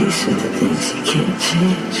 Yeah, peace with the things you can't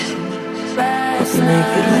change. I was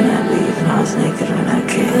naked when I leave and I was naked when I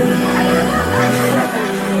came.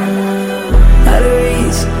 Out of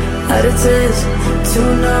reach, out of touch, too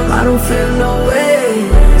numb, I don't feel no way.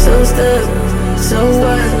 So stuck, so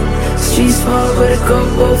what? Street small but it go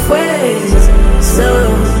both ways. So,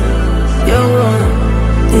 you're wrong,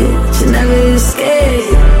 yeah, you never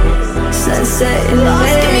escape. Sunset in the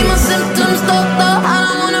Lost, give me my symptoms, doctor. I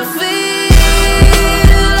don't wanna feel.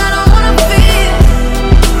 I don't wanna feel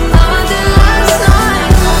how I did last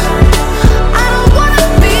night. I don't wanna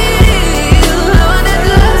feel how I did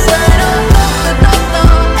last night. Oh, doctor,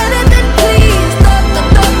 anything please.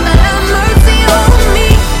 Doctor, have mercy on me.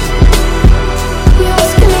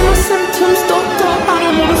 Just give me my symptoms, doctor. I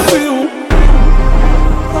don't wanna feel.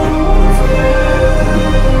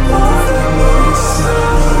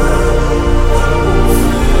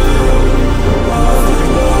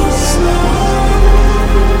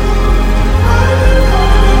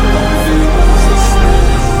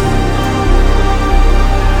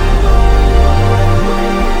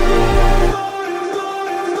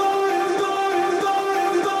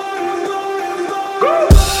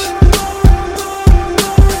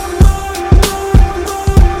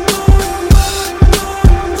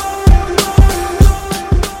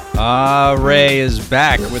 Ray is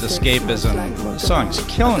back with Escapism. The song's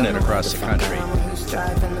killing it across the country.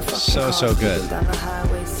 So good.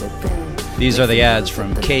 These are the ads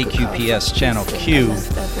from KQPS Channel Q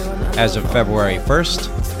as of February 1st.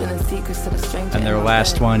 And their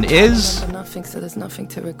last one is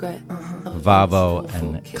Vavo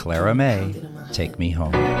and Clara May, Take Me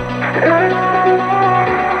Home.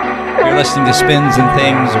 You're listening to Spins and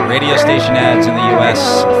Things, radio station ads in the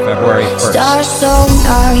U.S., February 1st. Stars so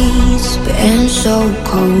nice, been so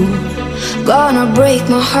cold. Gonna break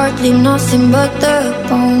my heart, leave nothing but the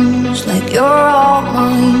bones. Like you're all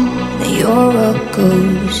mine, and you're a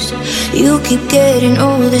ghost. You keep getting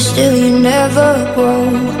older, still you never grow.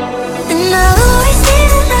 And I'll always stay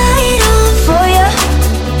the night on for ya.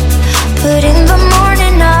 But in the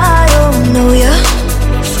morning I don't know ya.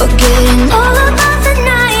 Forgetting all about the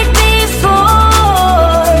night before.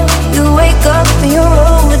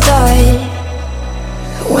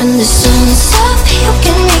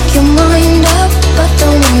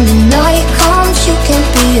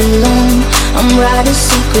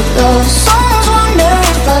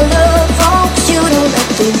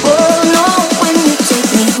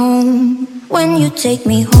 you take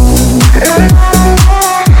me home.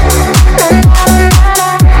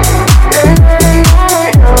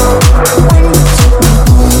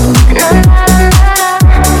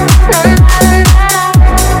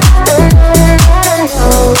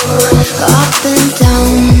 Up and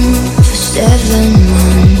down for 7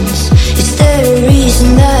 months. Is there a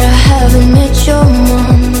reason that I haven't met your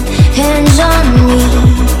mom? Hands on me,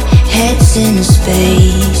 heads in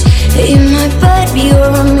space. In my bed,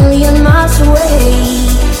 you're a million miles away.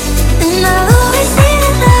 And I'll always see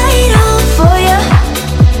the light on for you.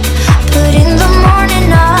 But in the morning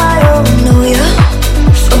I don't know you.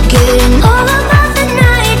 Forgetting all about the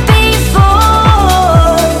night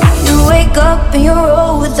before. You wake up and you're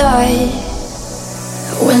all with eyes.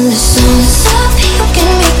 When the sun's up, you can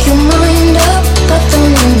make your mind up. But then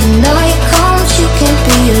when the night comes, you can't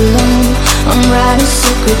be alone. I'm writing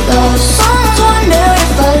secret love songs, wonder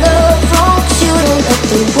if I love wrong. 'Cause you don't let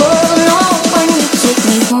the world know when you take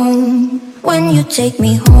me home. When you take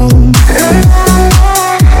me home.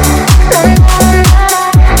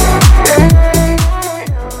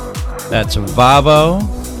 That's Vavo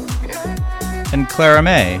and Clara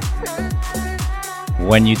May.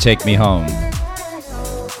 When You Take Me Home.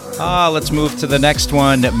 Let's move to the next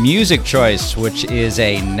one, Music Choice, which is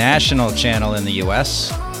a national channel in the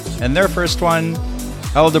US. And their first one,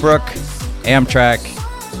 Elderbrook, Amtrak,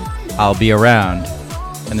 I'll Be Around.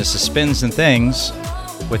 And this is Spins and Things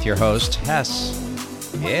with your host, Hess.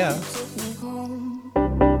 Yeah.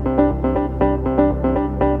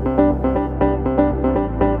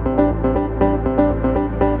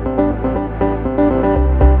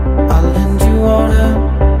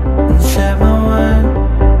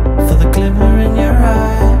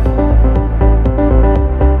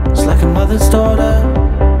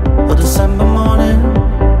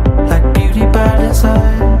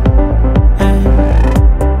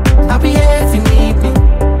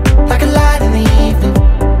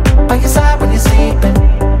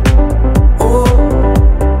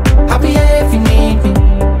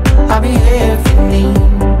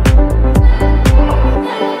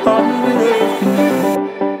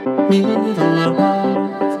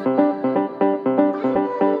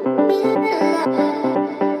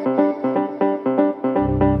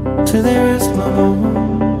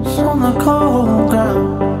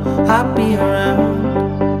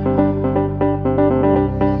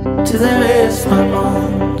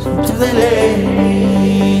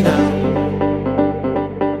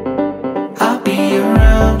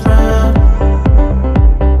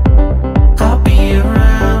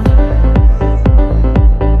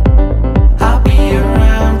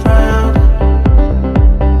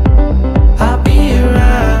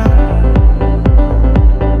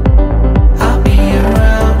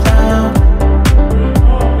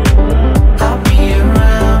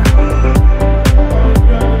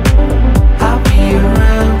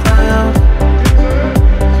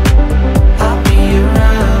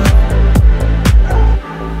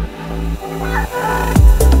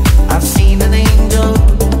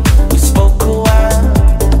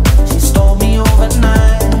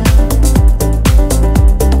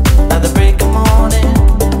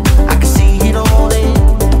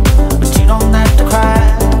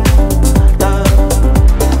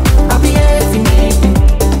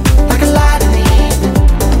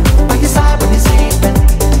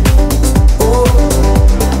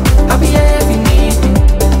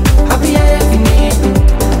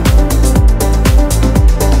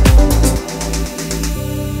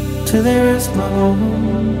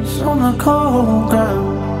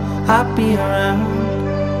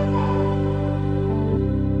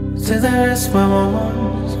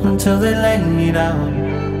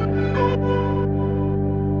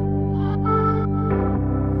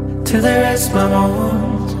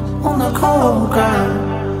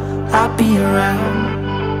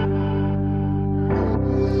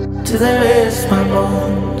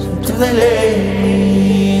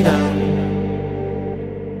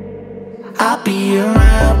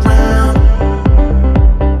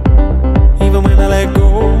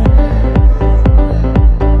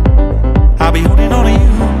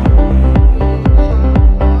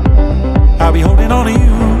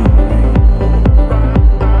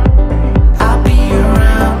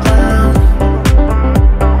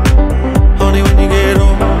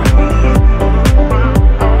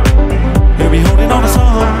 You'll be holding on to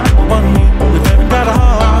someone new.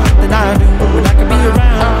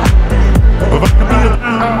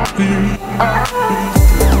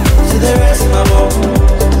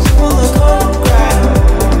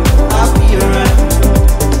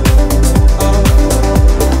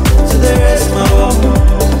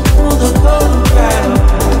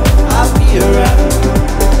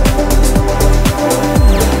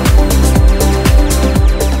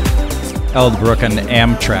 Eldbrook and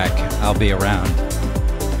Amtrak, I'll Be Around.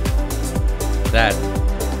 That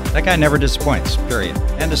guy never disappoints, period.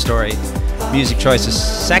 End of story. Music Choice's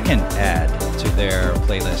second add to their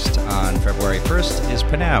playlist on February 1st is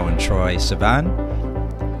Panau and Troye Sivan.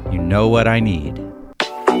 You Know What I Need.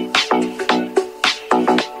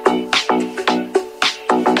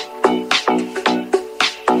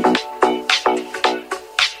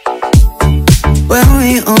 When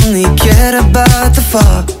we only cared about the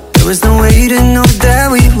fall, there was no way to know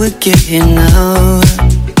that we would get here now.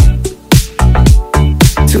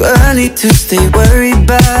 Too early to stay worried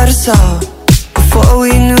about us all, before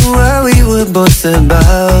we knew what we were both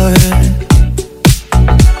about.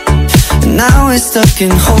 And now we're stuck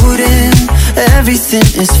in holding, everything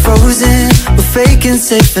is frozen, we're faking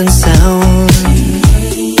safe and sound.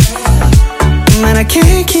 Man, I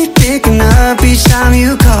can't keep picking up each time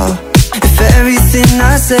you call, if everything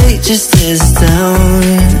I say just is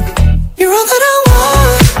down. You're all that I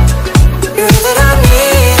want, you're all that I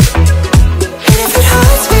need, and if it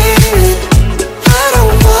hurts me, I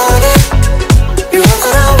don't want it. You're all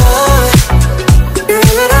that I want, you're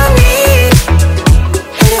all that I need,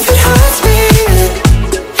 and if it hurts me,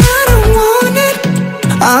 I don't want it.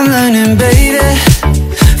 I'm learning, baby,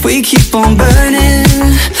 if we keep on burning,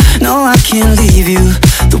 no, I can't leave you,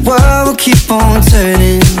 the world will keep on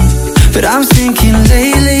turning. But I'm thinking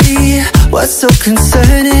lately, what's so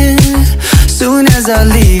concerning? Soon as I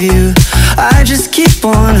leave you, I just keep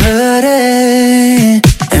on hurting.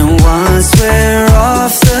 And once we're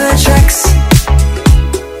off the tracks,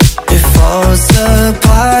 it falls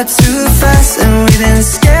apart too fast. And we've been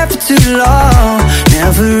scared for too long,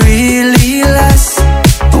 never really lasts.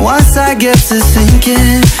 And once I get to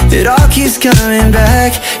thinking, it all keeps coming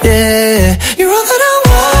back, yeah. You're all that I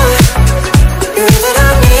want, you're all that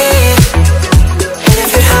I need.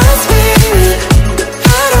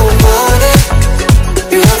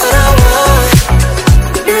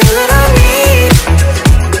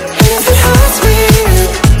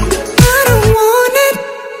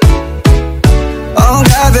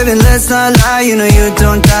 Baby, let's not lie, you know you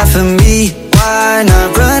don't die for me. Why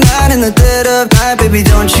not run out in the dead of night? Baby,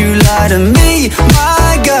 don't you lie to me,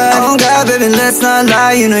 my God. Oh God, baby, let's not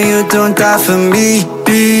lie, you know you don't die for me.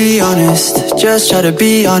 Be honest, just try to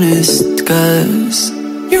be honest, cause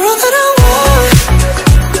you're all that I want,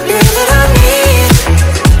 you're all that I need,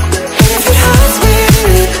 and if it hurts me,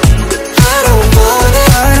 I don't want it.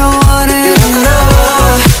 I don't want it. You're all that I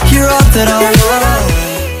want, you're all that I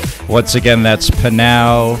want. Once again, that's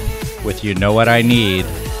Panau with You Know What I Need.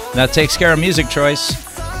 That takes care of Music Choice.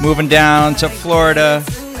 Moving down to Florida,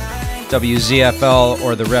 WZFL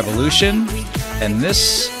or The Revolution. And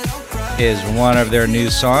this is one of their new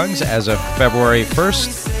songs as of February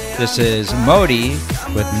 1st. This is Modi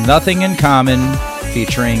with Nothing in Common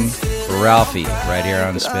featuring Ralphie right here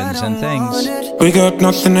on Spins and Things. We got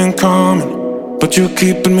nothing in common, but you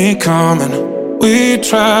keeping me coming. We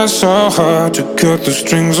try so hard to cut the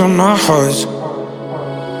strings on our hearts.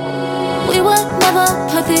 We were never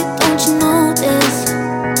perfect, don't you know this?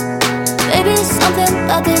 Baby, something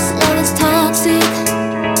about this love is toxic.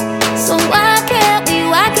 So why can't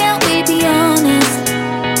we be honest?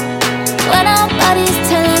 When our bodies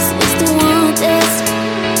tell us we still want this.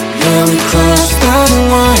 Yeah, we crossed the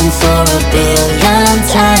line for a billion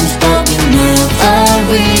times, but we never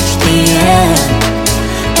reached the end.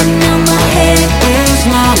 And now my head is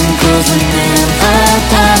numb, cause we never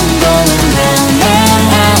done going round and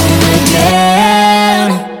round again.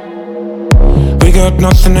 We got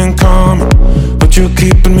nothing in common, but you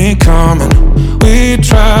keeping me coming. We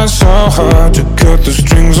try so hard to cut the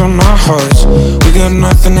strings on our hearts. We got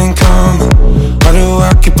nothing in common, why do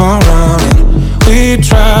I keep on running? We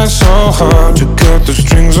try so hard to cut the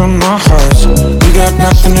strings on our hearts. We got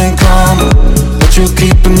nothing in common, but you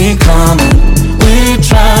keeping me coming. We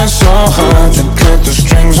try so hard to cut the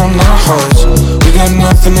strings on our hearts. We got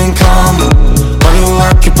nothing in common, why do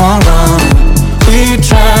I keep on running? We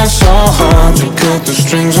try so hard to cut the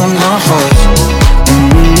strings on our hearts.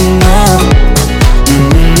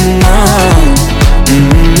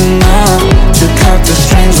 To cut the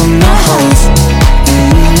strings on our hearts.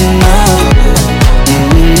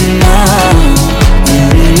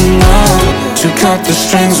 To cut the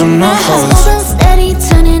strings on our hearts. Steady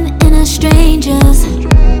turning into strangers.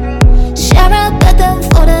 Share a bed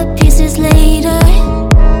for the pieces later.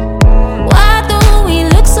 Why do we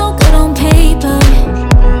look so good on paper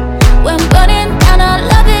when burning down our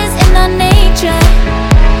love is in our nature?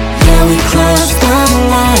 Yeah, we crossed the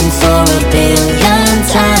line for a billion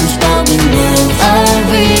times, but we never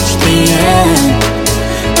reached the end.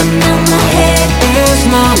 And now my head is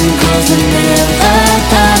numb, cause we never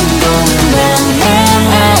done going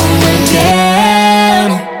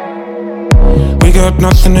got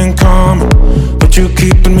nothing in common, but you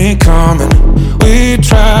keeping me coming. We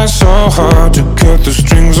try so hard to cut the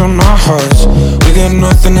strings on our hearts. We got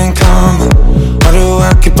nothing in common, why do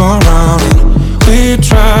I keep on running? We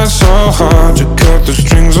try so hard to cut the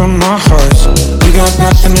strings on our hearts. We got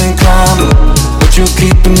nothing in common, but you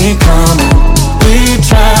keeping me coming. We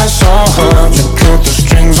try so hard to cut the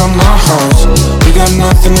strings on our hearts. We got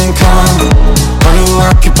nothing in common, why do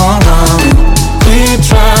I keep on running? We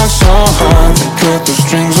try so hard to cut the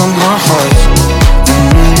strings on our hearts.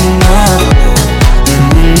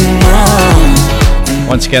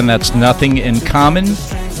 Once again, that's Nothing in Common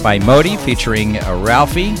by Modi featuring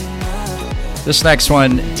Ralphie. This next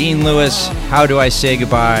one, Dean Lewis, How Do I Say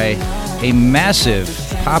Goodbye? A massive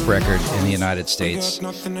pop record in the United States,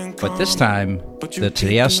 but this time the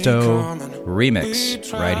Tiesto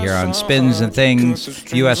remix right here on Spins and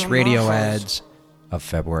Things, US radio ads of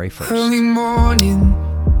February 1st. Early morning,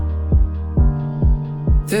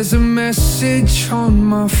 there's a message on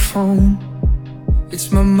my phone. It's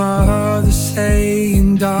my mother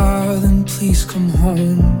saying, darling, please come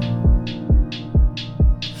home.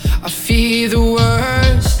 I fear the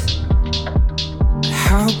worst.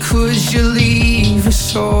 How could you leave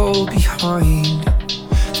us all behind?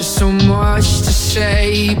 There's so much to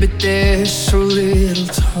say, but there's so little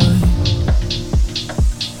time.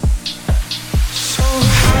 So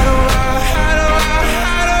how do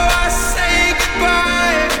I say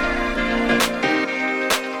goodbye?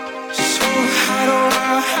 So how do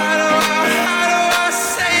I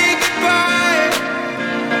say goodbye?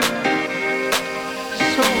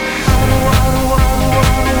 So how do I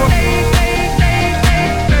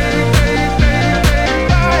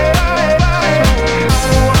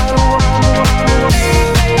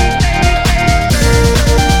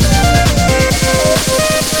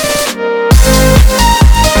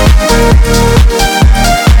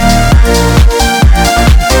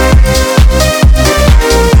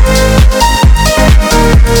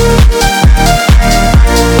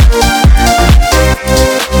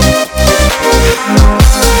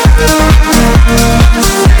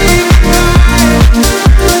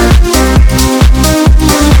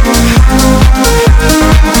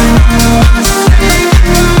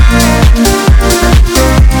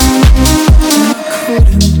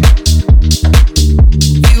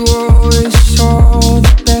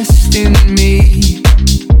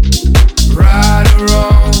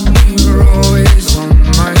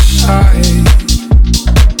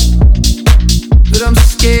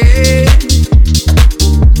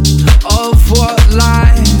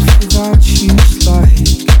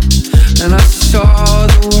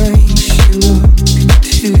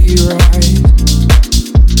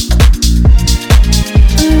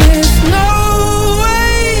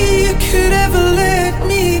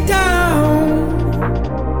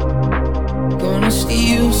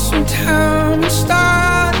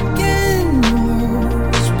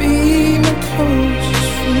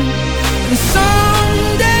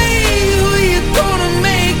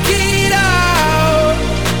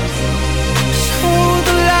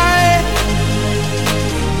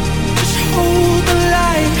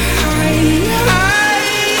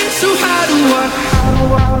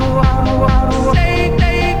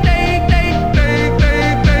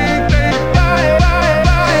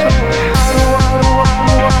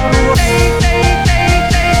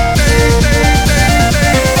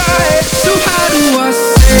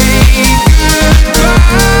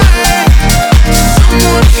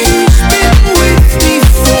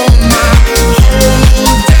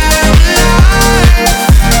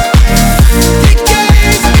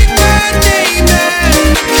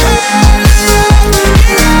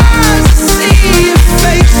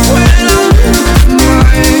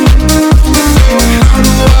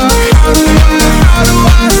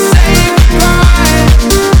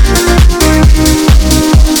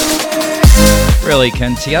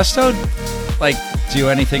Can Tiesto do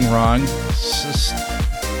anything wrong? It's just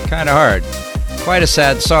kind of hard. Quite a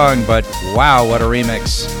sad song, but wow, what a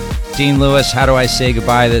remix. Dean Lewis, How Do I Say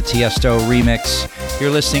Goodbye, the Tiesto remix. You're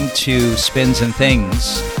listening to Spins and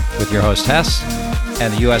Things with your host Hess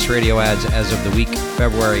and the US radio ads as of the week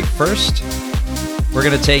February 1st. We're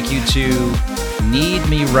going to take you to Need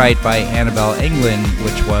Me Right by Annabelle England,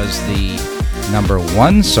 which was the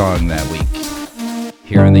 #1 song that week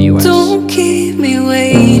here in the US. Don't keep me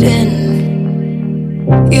waiting,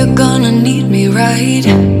 you're gonna need me right.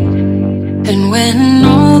 And when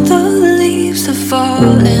all the leaves are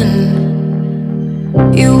falling,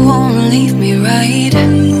 you won't leave me right.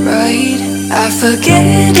 I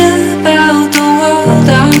forget about the world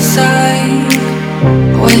outside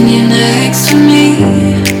when you're next to me,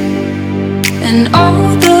 and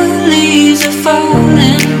all the leaves are falling.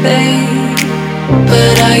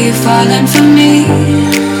 but are you falling for me?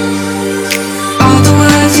 All the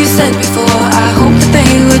words you said before, I hope that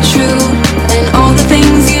they were true. And all the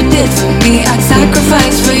things you did for me, I'd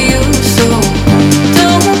sacrifice for you. So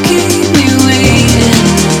don't keep me waiting.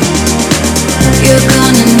 You're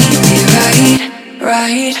gonna need me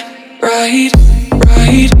right.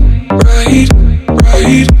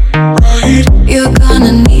 You're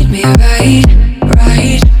gonna need me right.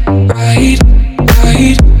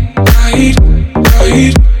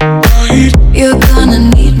 You're gonna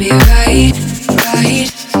need me right.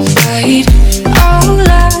 All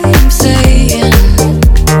I'm saying,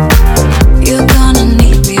 you're gonna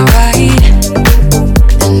need me right.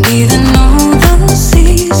 And even though the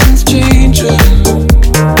seasons change,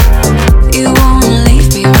 you won't leave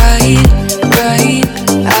me right.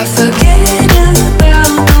 I forget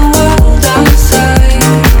about the world outside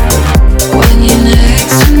when you're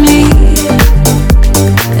next to me.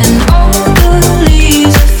 And all the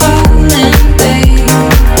leaves are falling, babe,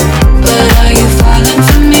 but are you falling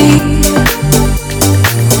for me?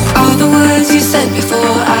 All the words you said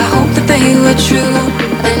before, I hope that they were true.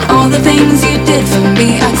 And all the things you did for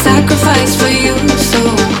me, I'd sacrifice for you. So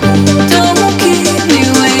don't keep me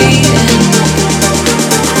waiting.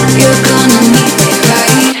 You're gonna need me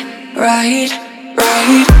right.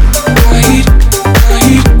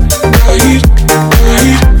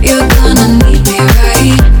 You're gonna need me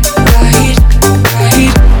right.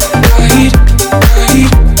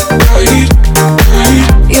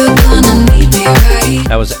 You're gonna need me right.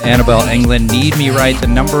 That was Annabelle England, Need Me Right, the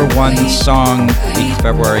number one song week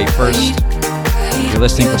February 1st. You're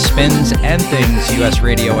listening to Spins and Things US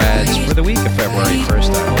radio ads for the week of February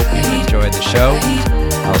 1st. I hope you enjoyed the show.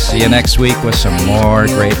 I'll see you next week with some more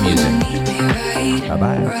great music.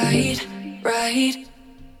 Bye-bye. Right.